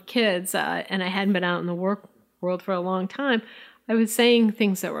mom of kids, and I hadn't been out in the work world for a long time, I was saying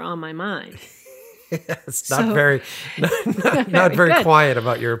things that were on my mind. It's not very quiet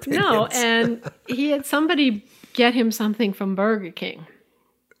about your opinions. No, and he had somebody get him something from Burger King.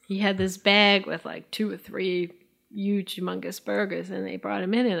 He had this bag with like 2 or 3 huge, humongous burgers, and they brought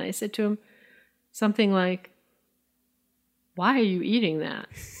him in, and I said to him something like, "Why are you eating that?"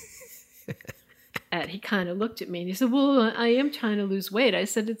 And he kind of looked at me, and he said, "Well, I am trying to lose weight." I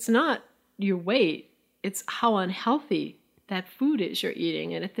said, "It's not your weight. It's how unhealthy that food is you're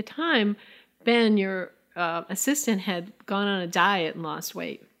eating." And at the time, Ben, your assistant, had gone on a diet and lost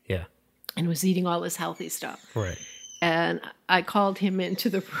weight. Yeah. And was eating all this healthy stuff. Right. And I called him into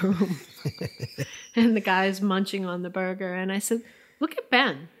the room. And the guy's munching on the burger. And I said, look at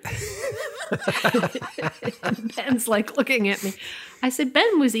Ben. And Ben's like looking at me. I said,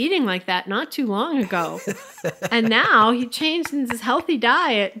 Ben was eating like that not too long ago. And now he changed into this healthy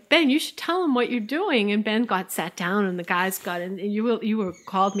diet. Ben, you should tell him what you're doing. And Ben got sat down and the guys got in. And you were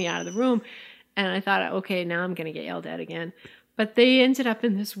called me out of the room. And I thought, okay, now I'm going to get yelled at again. But they ended up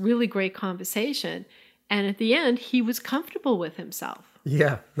in this really great conversation. And at the end, he was comfortable with himself.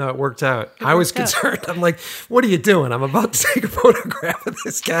 Yeah, no, it worked out. I was concerned. I'm like, what are you doing? I'm about to take a photograph of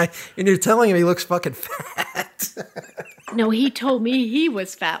this guy, and you're telling him he looks fucking fat. No, he told me he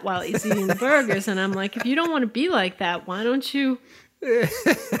was fat while he's eating the burgers. And I'm like, if you don't want to be like that, why don't you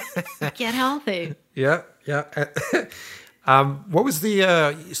get healthy? Yeah, yeah. What was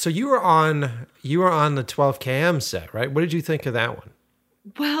the, so you were on the 12 km set, right? What did you think of that one?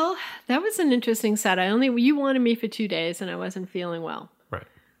 Well, that was an interesting set. You wanted me for 2 days and I wasn't feeling well. Right.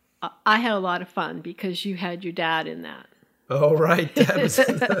 I had a lot of fun because you had your dad in that. Oh, right. Dad was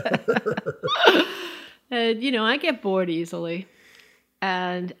in that. And, I get bored easily.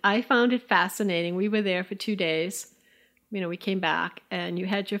 And I found it fascinating. We were there for 2 days. We came back and you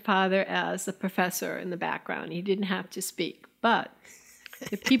had your father as the professor in the background. He didn't have to speak, but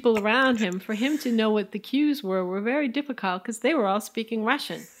the people around him, for him to know what the cues were very difficult because they were all speaking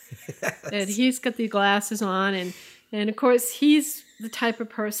Russian. Yes. And he's got the glasses on and of course he's the type of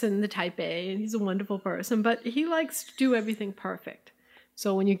person, the type A, and he's a wonderful person, but he likes to do everything perfect.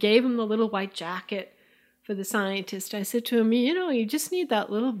 So when you gave him the little white jacket for the scientist, I said to him, you just need that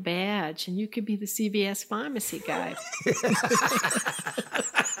little badge and you could be the CVS pharmacy guy.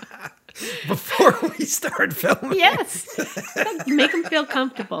 Before we start filming. Yes. Make him feel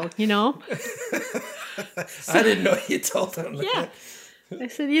comfortable, So, I didn't know you told him that. Yeah. I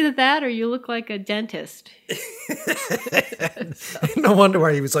said, either that or you look like a dentist. No wonder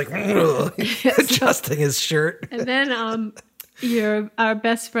why he was like adjusting his shirt. And then our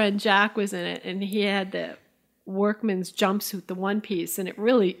best friend Jack was in it, and he had the workman's jumpsuit, the one piece, and it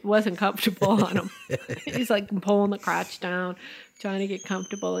really wasn't comfortable on him. He's like pulling the crotch down, trying to get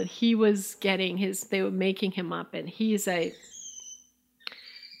comfortable, and he was getting they were making him up, and he's the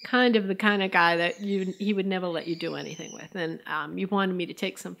kind of guy that he would never let you do anything with. And you wanted me to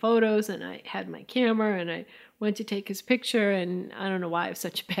take some photos, and I had my camera, and I went to take his picture, and I don't know why I have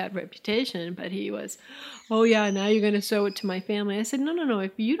such a bad reputation, but he was, oh yeah, now you're going to show it to my family. I said, no,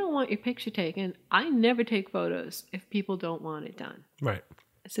 if you don't want your picture taken, I never take photos if people don't want it done. Right.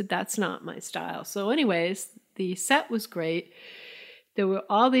 I said, that's not my style. So anyways, the set was great. There were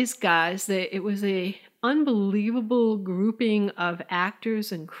all these guys. It was a unbelievable grouping of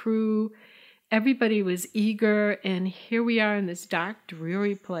actors and crew. Everybody was eager, and here we are in this dark,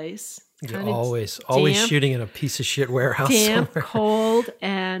 dreary place. You're always shooting in a piece of shit warehouse damp, somewhere. Cold,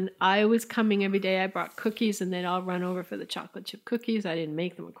 and I was coming every day. I brought cookies, and they'd all run over for the chocolate chip cookies. I didn't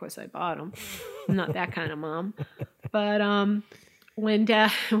make them, of course. I bought them. I'm not that kind of mom. But when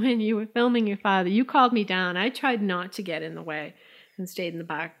you were filming your father, you called me down. I tried not to get in the way and stayed in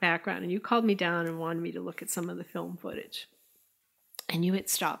the background. And you called me down and wanted me to look at some of the film footage. And you had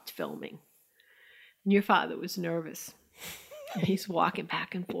stopped filming. And your father was nervous. And he's walking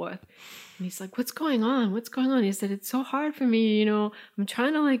back and forth. And he's like, what's going on? What's going on? He said, it's so hard for me. I'm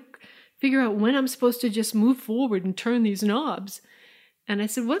trying to figure out when I'm supposed to just move forward and turn these knobs. And I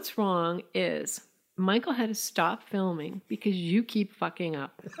said, what's wrong is Michael had to stop filming because you keep fucking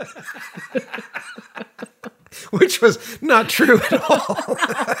up. Which was not true at all.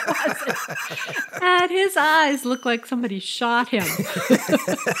 And his eyes looked like somebody shot him.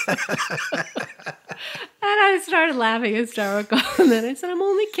 And I started laughing hysterical. And then I said, I'm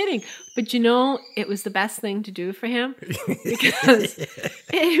only kidding. But it was the best thing to do for him because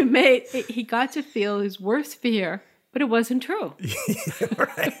he got to feel his worst fear, but it wasn't true.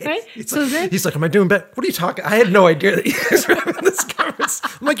 Right? He's like, am I doing bad? What are you talking? I had no idea that you guys were having this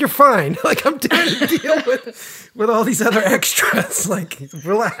conversation. I'm like, you're fine. I'm trying to deal with all these other extras.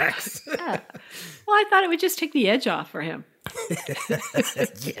 Relax. Yeah. Well, I thought it would just take the edge off for him.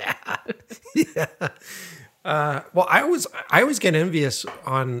 Yeah. Well, I always get envious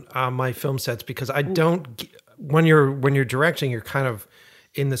on my film sets because I don't. When you're directing, you're kind of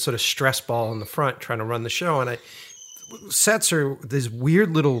in this sort of stress ball in the front trying to run the show, and sets are this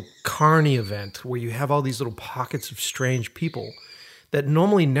weird little carny event where you have all these little pockets of strange people that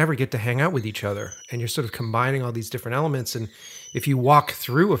normally never get to hang out with each other, and you're sort of combining all these different elements. And if you walk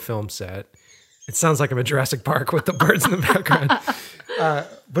through a film set, it sounds like I'm at Jurassic Park with the birds in the background.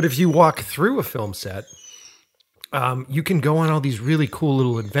 But if you walk through a film set, you can go on all these really cool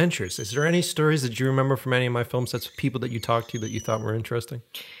little adventures. Is there any stories that you remember from any of my film sets, people that you talked to that you thought were interesting?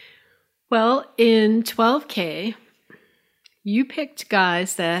 Well, in 12K, you picked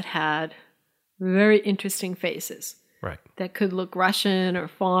guys that had very interesting faces. Right. That could look Russian or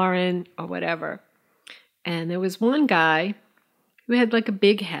foreign or whatever. And there was one guy who had like a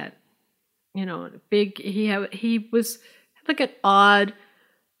big head, he was like an odd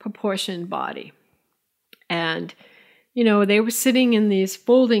proportioned body. And, they were sitting in these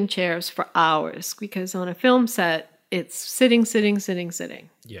folding chairs for hours because on a film set, it's sitting.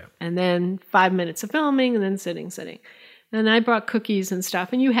 Yeah. And then 5 minutes of filming and then sitting. And I brought cookies and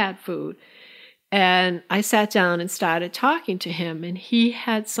stuff and you had food. And I sat down and started talking to him, and he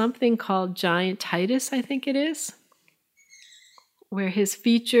had something called giantitis, I think it is, where his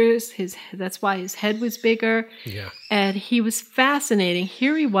features, that's why his head was bigger. Yeah. And he was fascinating.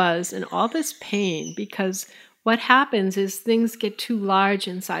 Here he was in all this pain because what happens is things get too large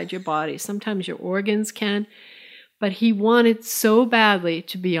inside your body. Sometimes your organs can. But he wanted so badly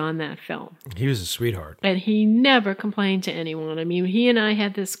to be on that film. He was a sweetheart. And he never complained to anyone. I mean, he and I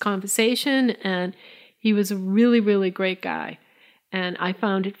had this conversation, and he was a really, really great guy. And I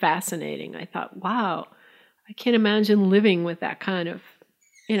found it fascinating. I thought, wow, I can't imagine living with that kind of,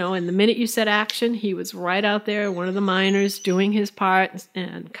 and the minute you said action, he was right out there, one of the miners, doing his part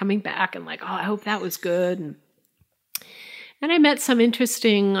and coming back and like, oh, I hope that was good. And I met some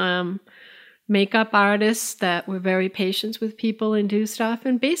interesting makeup artists that were very patient with people and do stuff.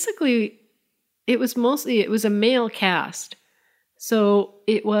 And basically, it was a male cast. So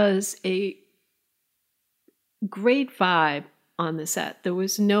it was a great vibe on the set. There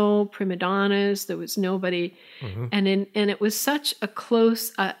was no prima donnas. There was nobody. Mm-hmm. And it was such a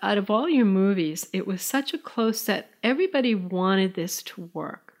close, out of all your movies, it was such a close set. Everybody wanted this to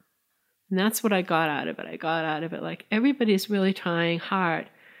work. And that's what I got out of it. I got out of it like everybody's really trying hard.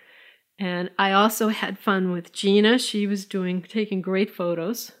 And I also had fun with Gina. She was taking great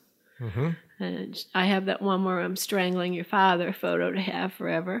photos. Mm-hmm. And I have that one where I'm strangling your father photo to have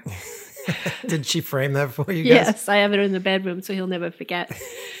forever. Did she frame that for you guys? Yes, I have it in the bedroom so he'll never forget.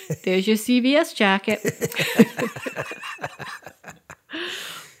 There's your CVS jacket.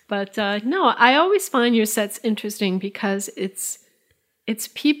 But no, I always find your sets interesting because it's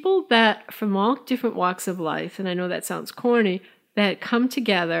people that from all different walks of life, and I know that sounds corny, that come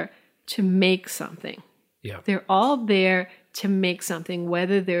together to make something. Yeah. They're all there to make something,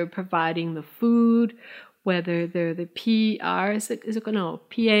 whether they're providing the food, whether they're the PAs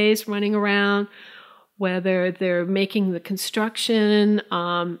running around, whether they're making the construction,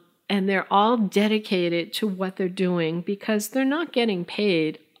 and they're all dedicated to what they're doing because they're not getting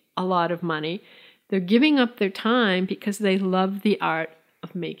paid a lot of money. They're giving up their time because they love the art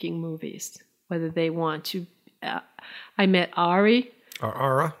of making movies, whether they want to. I met Ari. Or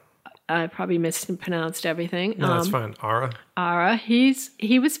Ara. I probably mispronounced everything. No, that's fine. Ara. Ara.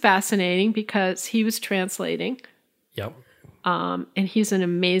 He was fascinating because he was translating. Yep. And he's an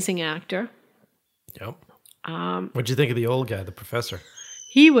amazing actor. Yep. What'd you think of the old guy, the professor?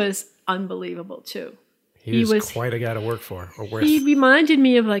 He was unbelievable too. He was quite a guy to work for or with. He reminded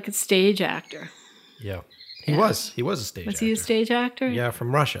me of like a stage actor. Yeah. He was. He was a stage actor. Was he a stage actor? Yeah,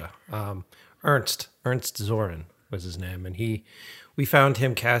 from Russia. Ernst Zorin was his name, and we found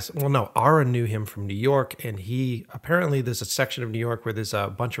him cast. Well, no, Ara knew him from New York, and he apparently there's a section of New York where there's a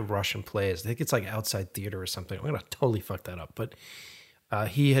bunch of Russian plays. I think it's like Outside Theater or something. I'm gonna totally fuck that up, but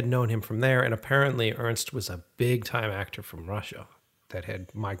he had known him from there, and apparently Ernst was a big time actor from Russia that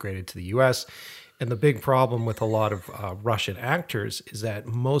had migrated to the U.S. And the big problem with a lot of Russian actors is that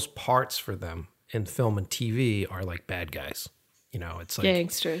most parts for them in film and TV are like bad guys. It's like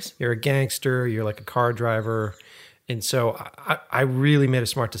gangsters. You're a gangster. You're like a car driver. And so I really made a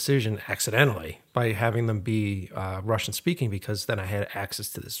smart decision accidentally by having them be Russian speaking, because then I had access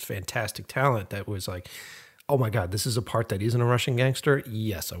to this fantastic talent that was like, oh my God, this is a part that isn't a Russian gangster.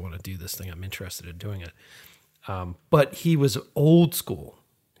 Yes, I want to do this thing. I'm interested in doing it. But he was old school.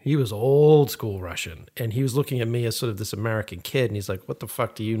 He was old school Russian. And he was looking at me as sort of this American kid. And he's like, what the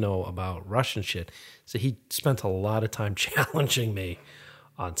fuck do you know about Russian shit? So he spent a lot of time challenging me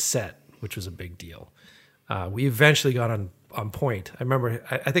on set, which was a big deal. We eventually got on point. I remember,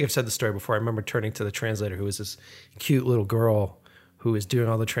 I think I've said the story before. I remember turning to the translator, who was this cute little girl who was doing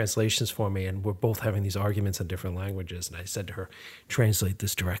all the translations for me, and we're both having these arguments in different languages. And I said to her, translate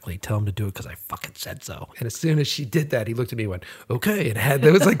this directly. Tell him to do it because I fucking said so. And as soon as she did that, he looked at me and went, okay. And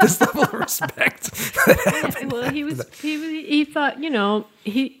there was like this level of respect. Well, he thought,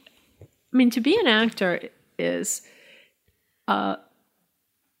 to be an actor is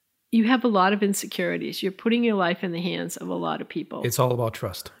you have a lot of insecurities. You're putting your life in the hands of a lot of people. It's all about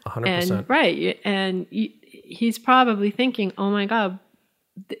trust, 100%. And right, and he's probably thinking, "Oh my God,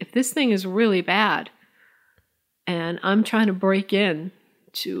 if this thing is really bad, and I'm trying to break in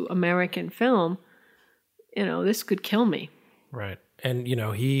to American film, this could kill me." Right. And,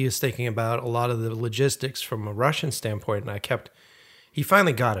 he is thinking about a lot of the logistics from a Russian standpoint. And he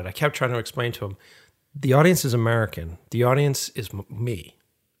finally got it. I kept trying to explain to him, the audience is American. The audience is me.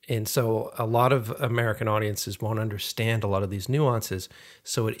 And so a lot of American audiences won't understand a lot of these nuances.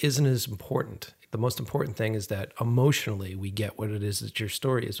 So it isn't as important. The most important thing is that emotionally we get what it is that your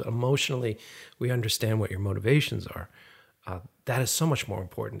story is. Emotionally, we understand what your motivations are. That is so much more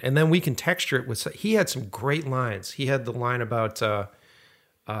important. And then we can texture it with. He had some great lines. He had the line about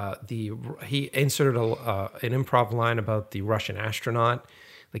he inserted an improv line about the Russian astronaut.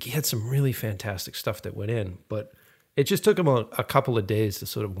 Like, he had some really fantastic stuff that went in, but it just took him a couple of days to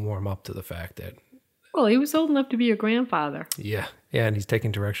sort of warm up to the fact that. Well, he was old enough to be a grandfather. Yeah, and he's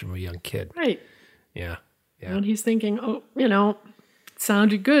taking direction from a young kid. Right. Yeah. And he's thinking, it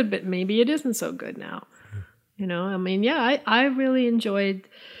sounded good, but maybe it isn't so good now. I really enjoyed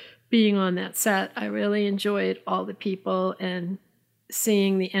being on that set. I really enjoyed all the people and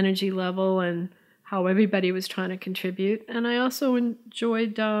seeing the energy level and how everybody was trying to contribute. And I also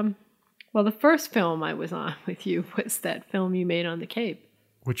enjoyed, the first film I was on with you was that film you made on the Cape.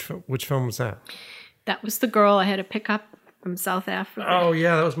 Which film was that? That was the girl I had to pick up from South Africa. Oh,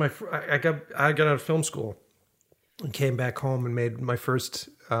 yeah, that was I got out of film school and came back home and made my first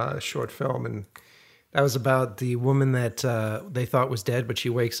short film. And that was about the woman that they thought was dead, but she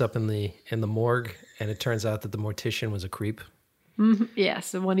wakes up in the morgue, and it turns out that the mortician was a creep. Mm-hmm.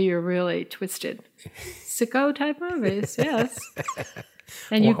 Yes, one of your really twisted sicko type movies. Yes,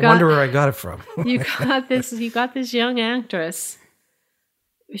 and I wonder where I got it from. You got this young actress.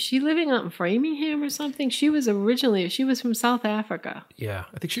 Was she living out in Framingham or something? She was from South Africa. Yeah,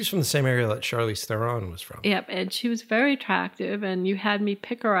 I think she's from the same area that Charlize Theron was from. Yep, and she was very attractive, and you had me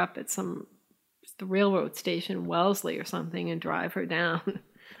pick her up at the railroad station, Wellesley or something, and drive her down.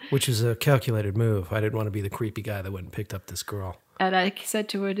 Which is a calculated move. I didn't want to be the creepy guy that went and picked up this girl. And I said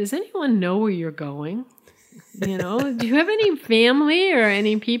to her, "Does anyone know where you're going? Do you have any family or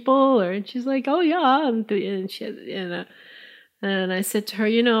any people?" And she's like, "Oh yeah." And I said to her,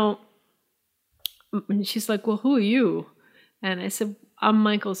 and she's like, "Well, who are you?" And I said, "I'm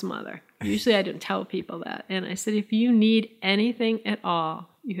Michael's mother." Usually I don't tell people that. And I said, "If you need anything at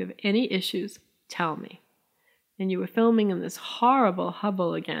all, you have any issues, tell me." And you were filming in this horrible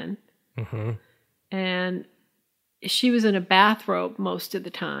hovel again. Mm-hmm. And she was in a bathrobe most of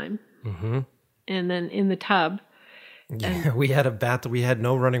the time. Mm-hmm. And then in the tub. Yeah, we had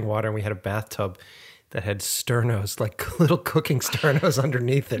no running water, and we had a bathtub that had sternos, like little cooking sternos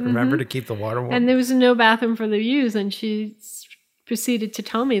underneath it. Mm-hmm. Remember, to keep the water warm? And there was no bathroom for the use, and she proceeded to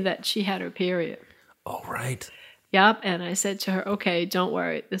tell me that she had her period. Oh, right. Yep. And I said to her, "Okay, don't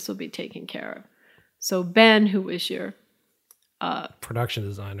worry. This will be taken care of." So Ben, who was your production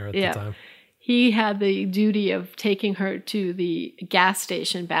designer at the time, he had the duty of taking her to the gas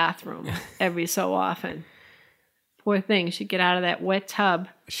station bathroom every so often. Poor thing, she'd get out of that wet tub.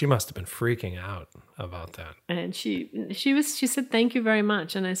 She must have been freaking out about that. And she said, "Thank you very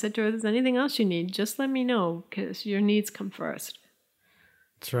much." And I said to her, "If there's anything else you need, just let me know, because your needs come first."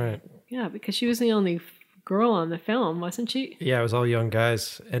 That's right. Yeah, because she was the only girl on the film, wasn't she? Yeah, it was all young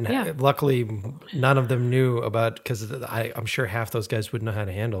guys. And luckily, none of them knew about, because I'm sure half those guys wouldn't know how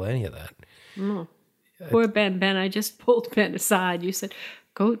to handle any of that. No. Poor Ben. I just pulled Ben aside. You said,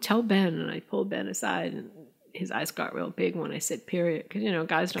 "Go tell Ben." And I pulled Ben aside, and his eyes got real big when I said period, because,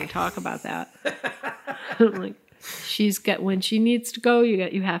 guys don't talk about that. I'm like, when she needs to go,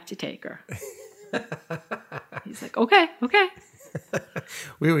 you have to take her. He's like, okay.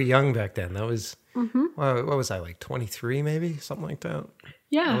 We were young back then. That was, what was I, like 23 maybe? Something like that?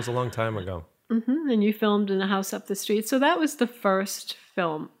 Yeah. That was a long time ago. Mm-hmm. And you filmed in a house up the street. So that was the first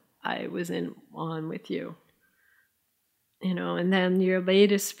film I was on with you. And then your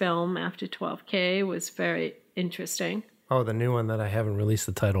latest film, After 12K, was very interesting. Oh, the new one that I haven't released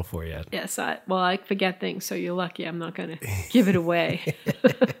the title for yet. Yes. I forget things, so you're lucky I'm not going to give it away.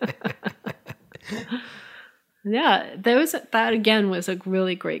 Yeah, that again was a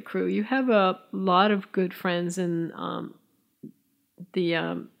really great crew. You have a lot of good friends in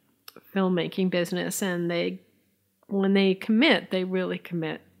the filmmaking business, and when they commit, they really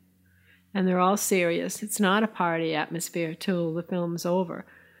commit. And they're all serious. It's not a party atmosphere till the film's over.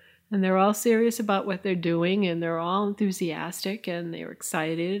 And they're all serious about what they're doing, and they're all enthusiastic, and they're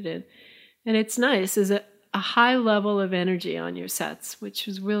excited. And it's nice. a high level of energy on your sets, which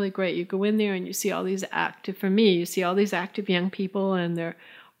was really great. You go in there and you see all these active young people, and they're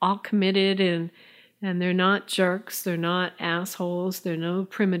all committed, and they're not jerks, they're not assholes, they're no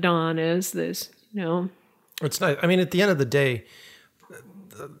prima donnas. There's, It's nice. I mean, at the end of the day,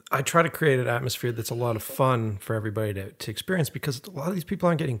 I try to create an atmosphere that's a lot of fun for everybody to experience, because a lot of these people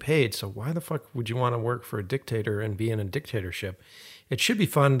aren't getting paid. So why the fuck would you want to work for a dictator and be in a dictatorship? It should be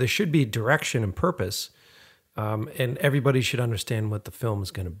fun. There should be direction and purpose. And everybody should understand what the film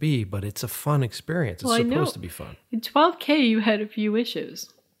is going to be, but it's a fun experience. It's supposed to be fun. In 12K, you had a few issues.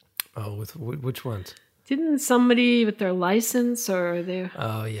 Oh, with which ones? Didn't somebody with their license or their...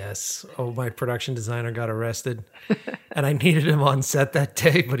 Oh, yes. Oh, my production designer got arrested. And I needed him on set that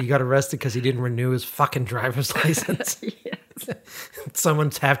day, but he got arrested because he didn't renew his fucking driver's license. Yes. Someone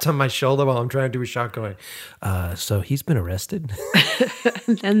tapped on my shoulder while I'm trying to do a shot going, so he's been arrested?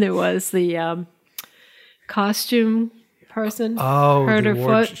 And then there was the costume person. Oh, hurt her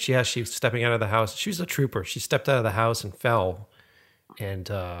foot. Yeah, she was stepping out of the house. She was a trooper. She stepped out of the house and fell. And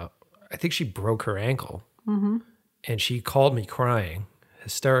I think she broke her ankle. Mm-hmm. And she called me crying,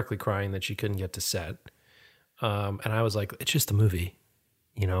 hysterically crying that she couldn't get to set. And I was like, it's just a movie.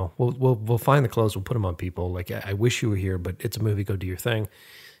 We'll find the clothes. We'll put them on people. Like, I wish you were here, but it's a movie. Go do your thing.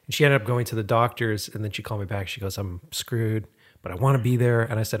 And she ended up going to the doctors, and then she called me back. She goes, I'm screwed, but I want to be there.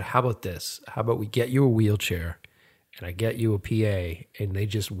 And I said, how about this? How about we get you a wheelchair, and I get you a PA, and they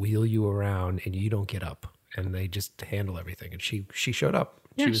just wheel you around, and you don't get up, and they just handle everything. And she showed up.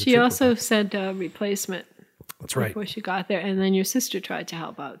 Yeah, she also said replacement. That's right. Before she got there. And then your sister tried to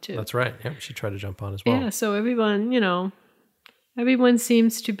help out too. That's right. Yeah, she tried to jump on as well. Yeah, so everyone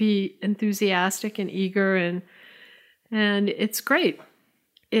seems to be enthusiastic and eager, and it's great.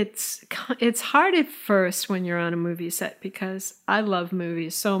 It's hard at first when you're on a movie set, because I love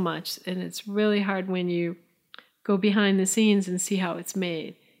movies so much, and it's really hard when you go behind the scenes and see how it's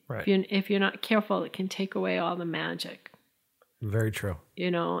made. Right. If you're not careful, it can take away all the magic. Very true.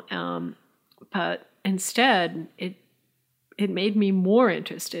 But instead, it made me more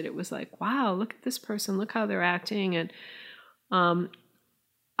interested. It was like, wow, look at this person, look how they're acting. And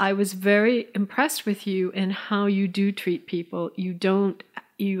I was very impressed with you and how you do treat people. You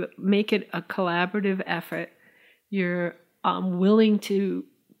make it a collaborative effort. You're willing to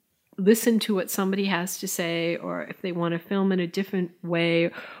listen to what somebody has to say, or if they want to film in a different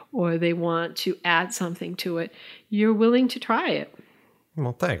way, or they want to add something to it, you're willing to try it.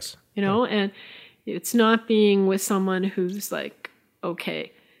 Well, thanks. And it's not being with someone who's like,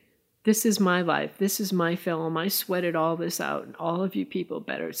 okay, this is my life, this is my film, I sweated all this out, and all of you people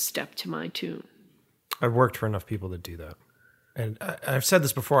better step to my tune. I've worked for enough people to do that. And I've said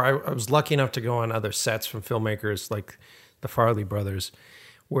this before, I was lucky enough to go on other sets from filmmakers like the Farley brothers,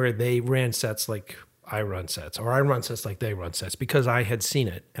 where they ran sets like I run sets, or I run sets like they run sets, because I had seen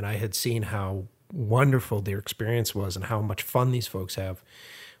it, and I had seen how wonderful their experience was and how much fun these folks have.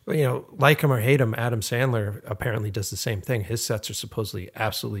 Like him or hate him, Adam Sandler apparently does the same thing. His sets are supposedly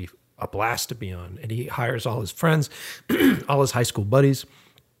absolutely a blast to be on, and he hires all his friends, all his high school buddies.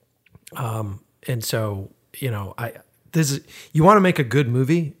 And so, you want to make a good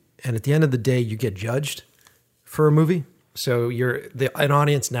movie, and at the end of the day, you get judged for a movie. So an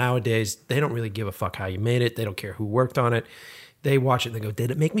audience nowadays, they don't really give a fuck how you made it. They don't care who worked on it. They watch it and they go,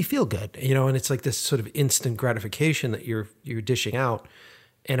 did it make me feel good? And it's like this sort of instant gratification that you're dishing out.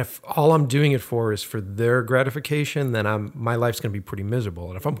 And if all I'm doing it for is for their gratification, then my life's going to be pretty miserable.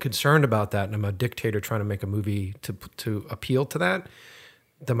 And if I'm concerned about that and I'm a dictator trying to make a movie to appeal to that,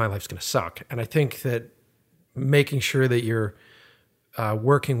 then my life's going to suck. And I think that making sure that you're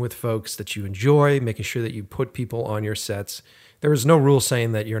working with folks that you enjoy, making sure that you put people on your sets. There is no rule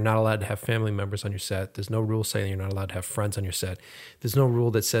saying that you're not allowed to have family members on your set. There's no rule saying you're not allowed to have friends on your set. There's no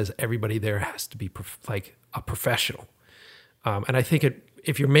rule that says everybody there has to be like a professional. And I think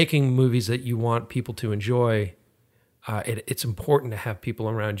if you're making movies that you want people to enjoy, it's important to have people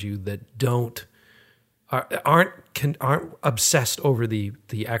around you that aren't obsessed over the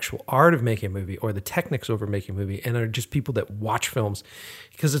actual art of making a movie or the techniques over making a movie, and are just people that watch films.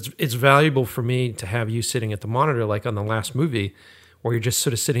 Because it's valuable for me to have you sitting at the monitor, like on the last movie, where you're just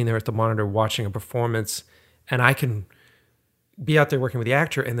sort of sitting there at the monitor watching a performance, and I can be out there working with the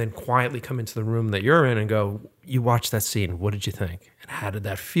actor and then quietly come into the room that you're in and go, you watched that scene, what did you think? And how did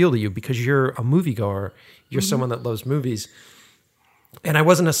that feel to you? Because you're a moviegoer, you're someone that loves movies. And I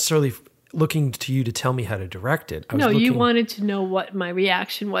wasn't necessarily looking to you to tell me how to direct it. You wanted to know what my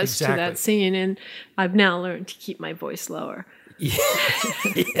reaction was to that scene, and I've now learned to keep my voice lower.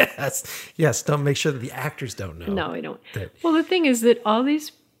 Yes. Don't make sure that the actors don't know. No, I don't. Well, the thing is that all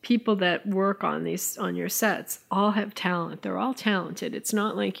these people that work on your sets all have talent. They're all talented. It's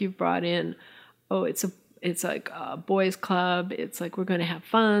not like you've brought in, it's like a boys club. It's like, we're going to have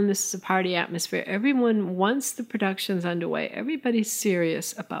fun. This is a party atmosphere. Everyone, once the production's underway, everybody's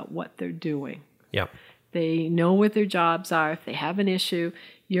serious about what they're doing. Yeah. They know what their jobs are. If they have an issue,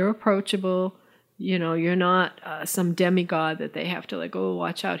 you're approachable. You know, you're not some demigod that they have to like, oh,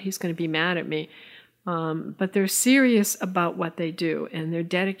 watch out, he's going to be mad at me. But they're serious about what they do, and they're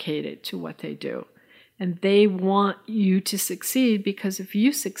dedicated to what they do. And they want you to succeed, because if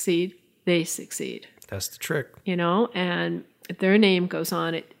you succeed, they succeed. That's the trick. You know, and their name goes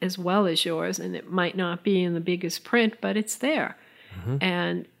on it as well as yours, and it might not be in the biggest print, but it's there. Mm-hmm.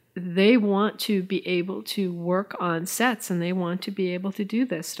 And they want to be able to work on sets, and they want to be able to do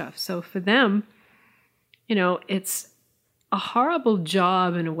this stuff. So for them, you know, it's a horrible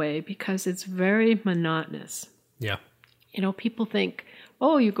job in a way, because it's very monotonous. Yeah. You know, people think,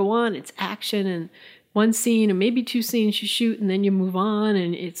 oh, you go on, it's action and one scene or maybe two scenes you shoot and then you move on,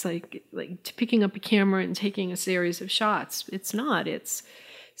 and it's like picking up a camera and taking a series of shots. It's not. It's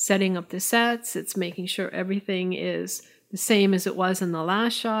setting up the sets. It's making sure everything is the same as it was in the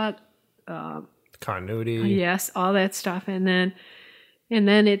last shot. Continuity. Yes, all that stuff. And then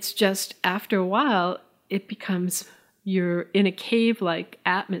it's just, after a while, it becomes, you're in a cave-like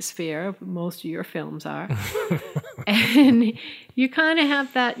atmosphere. Most of your films are. And you kind of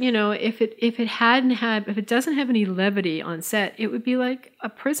have that, you know, if it doesn't have any levity on set, it would be like a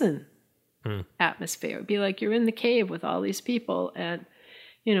prison atmosphere. It would be like you're in the cave with all these people, and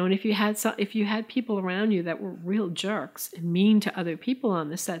you know, and if you had people around you that were real jerks and mean to other people on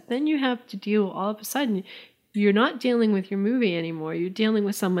the set, then you have to deal, all of a sudden, you're not dealing with your movie anymore. You're dealing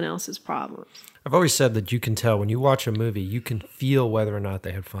with someone else's problems. I've always said that you can tell when you watch a movie, you can feel whether or not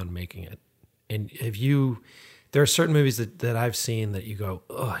they had fun making it. And there are certain movies that I've seen that you go,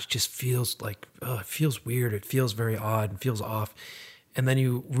 oh, it just feels like, oh, it feels weird. It feels very odd and feels off. And then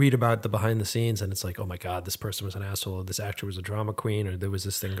you read about the behind the scenes and it's like, oh my God, this person was an asshole. Or this actor was a drama queen, or there was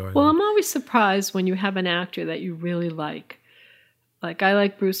this thing going on. Well, I'm always surprised when you have an actor that you really like. Like, I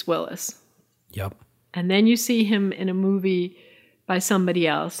like Bruce Willis. Yep. And then you see him in a movie by somebody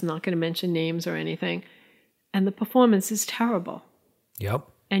else, not going to mention names or anything, and the performance is terrible. Yep.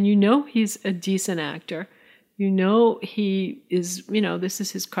 And you know he's a decent actor. You know he is, you know, this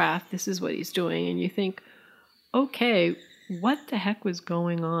is his craft, this is what he's doing, and you think, okay, what the heck was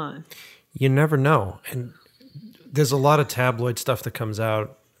going on? You never know. And there's a lot of tabloid stuff that comes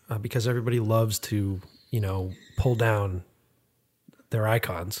out because everybody loves to, you know, pull down their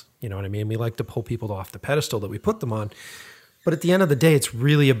icons. You know what I mean? We like to pull people off the pedestal that we put them on. But at the end of the day, it's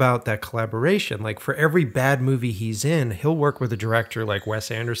really about that collaboration. Like, for every bad movie he's in, he'll work with a director like Wes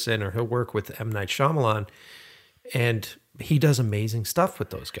Anderson, or he'll work with M. Night Shyamalan, and he does amazing stuff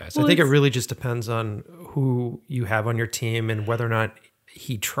with those guys. Well, I think it really just depends on who you have on your team and whether or not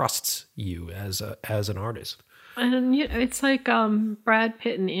he trusts you as an artist. And you know, it's like Brad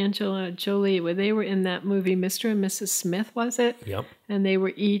Pitt and Angela Jolie, where they were in that movie Mr. and Mrs. Smith, was it? Yep. And they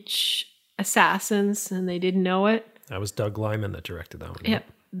were each assassins, and they didn't know it. That was Doug Liman that directed that one. Yep.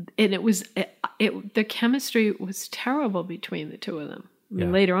 And it was the chemistry was terrible between the two of them. I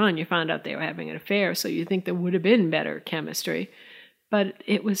mean, later on, you found out they were having an affair, so you think there would have been better chemistry. But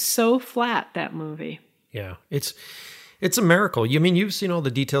it was so flat, that movie. Yeah. It's a miracle. I mean, you've seen all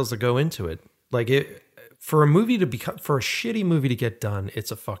the details that go into it. Like, for a shitty movie to get done,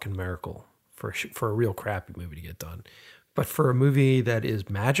 it's a fucking miracle. For a real crappy movie to get done. But for a movie that is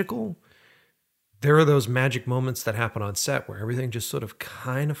magical, there are those magic moments that happen on set where everything just sort of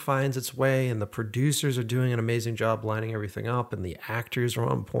kind of finds its way, and the producers are doing an amazing job lining everything up, and the actors are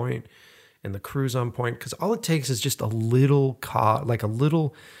on point, and the crew's on point. Because all it takes is just a little crack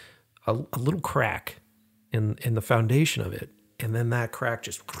in the foundation of it, and then that crack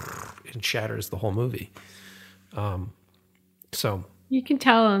just shatters the whole movie. So you can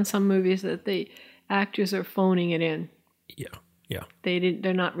tell on some movies that the actors are phoning it in. Yeah. Yeah.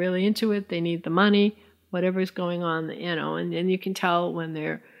 They're not really into it. They need the money, whatever's going on, you know, and you can tell when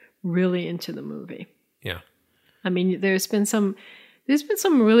they're really into the movie. Yeah. I mean, there's been some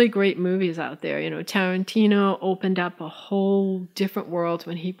really great movies out there. You know, Tarantino opened up a whole different world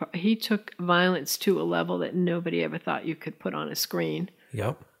when he took violence to a level that nobody ever thought you could put on a screen.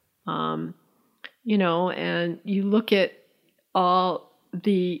 Yep. You know, and you look at all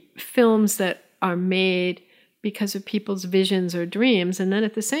the films that are made because of people's visions or dreams, and then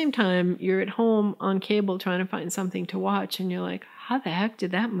at the same time, you're at home on cable trying to find something to watch, and you're like, how the heck did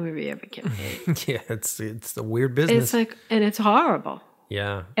that movie ever get made? Yeah, it's a weird business. It's like, and it's horrible.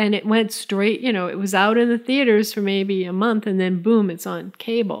 Yeah. And it went straight, it was out in the theaters for maybe a month, and then boom, it's on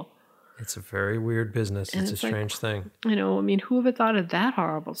cable. It's a very weird business. It's a strange thing. Who ever thought of that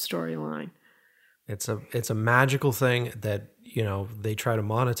horrible storyline? It's a magical thing that, they try to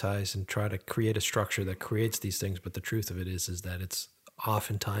monetize and try to create a structure that creates these things. But the truth of it is that it's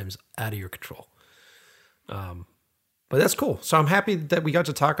oftentimes out of your control. But that's cool. So I'm happy that we got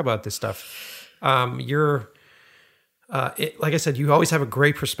to talk about this stuff. Like I said, you always have a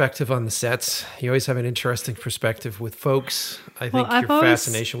great perspective on the sets. You always have an interesting perspective with folks. I think your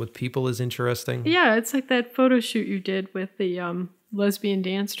fascination with people is interesting. Yeah, it's like that photo shoot you did with the lesbian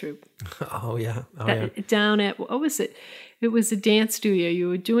dance troupe. Oh, yeah. Down at, what was it? It was a dance studio. You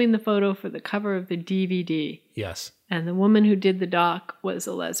were doing the photo for the cover of the DVD. Yes. And the woman who did the doc was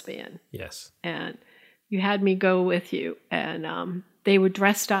a lesbian. Yes. And you had me go with you. And they were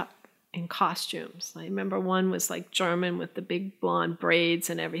dressed up in costumes. I remember one was like German with the big blonde braids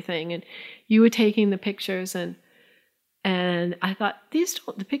and everything, and you were taking the pictures, and I thought,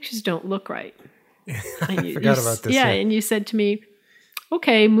 the pictures don't look right. I forgot about this. Yeah, and you said to me,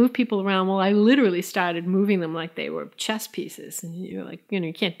 okay, move people around. Well, I literally started moving them like they were chess pieces, and you're like,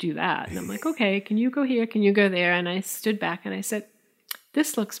 you can't do that. And I'm like, okay, can you go here? Can you go there? And I stood back and I said,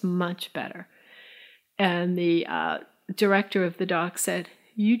 this looks much better. And the director of the doc said,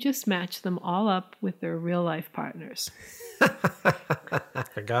 you just match them all up with their real life partners. I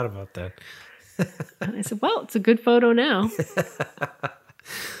forgot about that. And I said, well, it's a good photo now.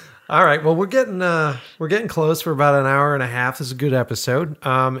 All right. Well, we're getting close for about an hour and a half. This is a good episode.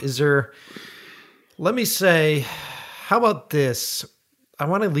 Let me say, how about this? I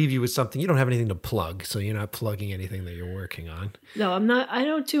want to leave you with something. You don't have anything to plug, so you're not plugging anything that you're working on. No, I'm not. I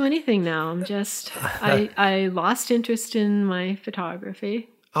don't do anything now. I'm just, I lost interest in my photography.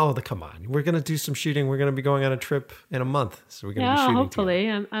 Oh, come on. We're going to do some shooting. We're going to be going on a trip in a month. So we're going to be shooting hopefully.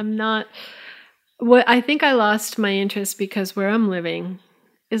 together. I'm not, I think I lost my interest because where I'm living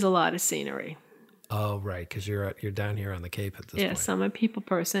is a lot of scenery. Oh, right. Because you're down here on the Cape at this point. Yes, I'm a people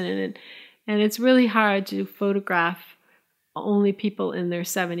person. And it's really hard to photograph only people in their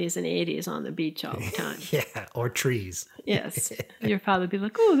 70s and 80s on the beach all the time. Yeah, or trees. Yes. Your father would be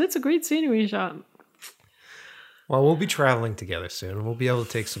like, oh, that's a great scenery shot. Well, we'll be traveling together soon, and we'll be able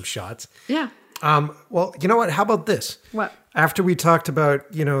to take some shots. Yeah. Well, you know what? How about this? What? After we talked about,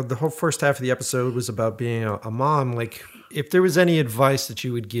 the whole first half of the episode was about being a mom, like, if there was any advice that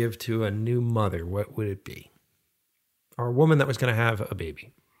you would give to a new mother, what would it be? Or a woman that was going to have a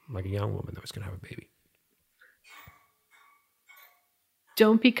baby, like a young woman that was going to have a baby.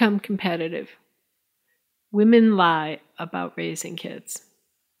 Don't become competitive. Women lie about raising kids.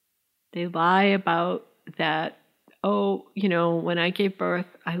 They lie about that, when I gave birth,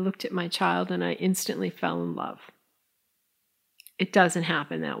 I looked at my child and I instantly fell in love. It doesn't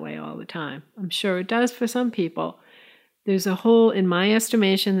happen that way all the time. I'm sure it does for some people. In my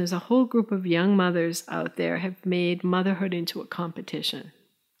estimation, there's a whole group of young mothers out there have made motherhood into a competition.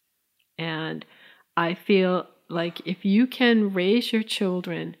 And I feel like if you can raise your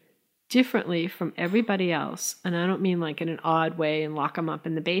children differently from everybody else, and I don't mean like in an odd way and lock them up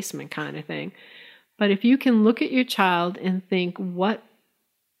in the basement kind of thing, but if you can look at your child and think what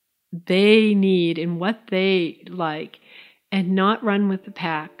they need and what they like, and not run with the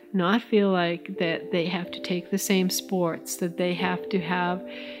pack, not feel like that they have to take the same sports, that they have to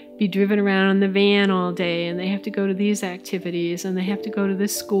be driven around in the van all day, and they have to go to these activities, and they have to go to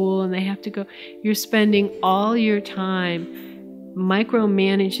this school, and they have to go. You're spending all your time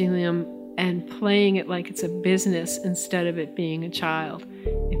micromanaging them and playing it like it's a business instead of it being a child.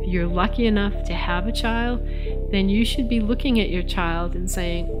 If you're lucky enough to have a child, then you should be looking at your child and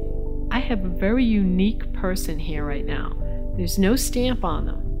saying, I have a very unique person here right now. There's no stamp on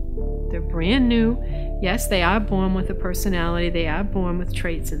them. They're brand new. Yes, they are born with a personality. They are born with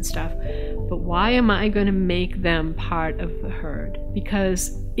traits and stuff. But why am I going to make them part of the herd?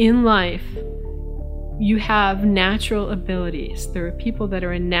 Because in life, you have natural abilities. There are people that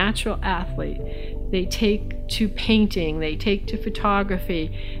are a natural athlete. They take to painting. They take to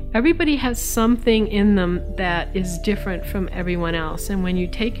photography. Everybody has something in them that is different from everyone else. And when you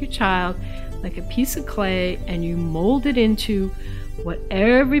take your child like a piece of clay and you mold it into what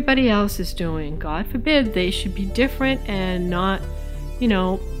everybody else is doing, God forbid they should be different and not,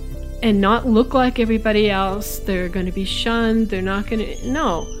 and not look like everybody else. They're going to be shunned. They're not going to,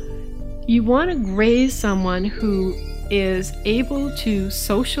 no. You want to raise someone who is able to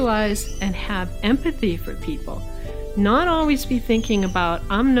socialize and have empathy for people. not always be thinking about,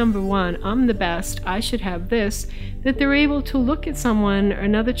 I'm number one, I'm the best, I should have this, that they're able to look at someone or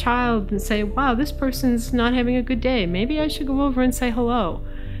another child and say, wow, this person's not having a good day. Maybe I should go over and say hello.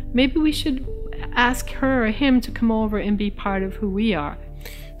 Maybe we should ask her or him to come over and be part of who we are.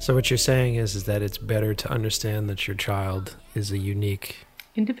 So what you're saying is that it's better to understand that your child is a unique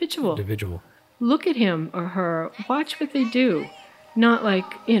individual. Look at him or her, watch what they do. Not like,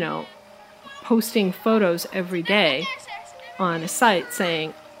 posting photos every day on a site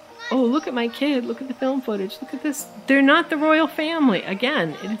saying, oh, look at my kid, look at the film footage, look at this. They're not the royal family.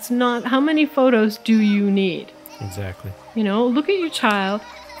 Again, it's not, how many photos do you need? Exactly. Look at your child,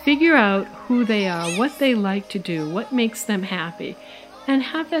 figure out who they are, what they like to do, what makes them happy, and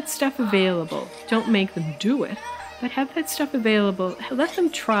have that stuff available. Don't make them do it, but have that stuff available. Let them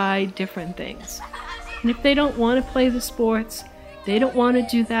try different things. And if they don't want to play the sports, they don't want to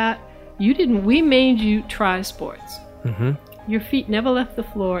do that, we made you try sports. Mm-hmm. Your feet never left the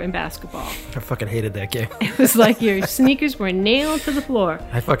floor in basketball. I fucking hated that game. It was like your sneakers were nailed to the floor.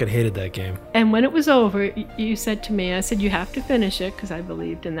 I fucking hated that game. And when it was over, you said to me, I said, you have to finish it, because I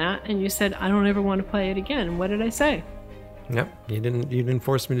believed in that. And you said, I don't ever want to play it again. And what did I say? Yep, you didn't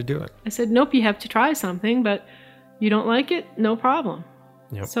force me to do it. I said, nope, you have to try something, but you don't like it, no problem.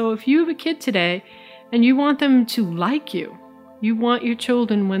 Yep. So if you have a kid today and you want them to like you, you want your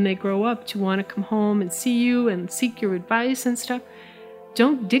children when they grow up to want to come home and see you and seek your advice and stuff,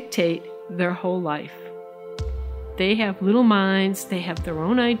 don't dictate their whole life. They have little minds, they have their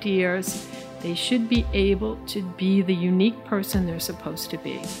own ideas, they should be able to be the unique person they're supposed to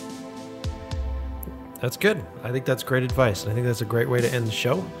be. That's good. I think that's great advice. I think that's a great way to end the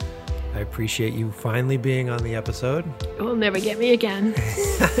show. I appreciate you finally being on the episode. It will never get me again.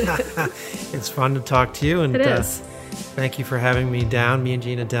 It's fun to talk to you. And it is. Thank you for having me and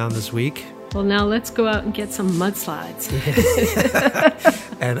Gina down this week. Well, now let's go out and get some mudslides.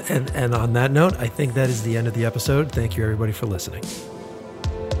 And on that note, I think that is the end of the episode. Thank you, everybody, for listening.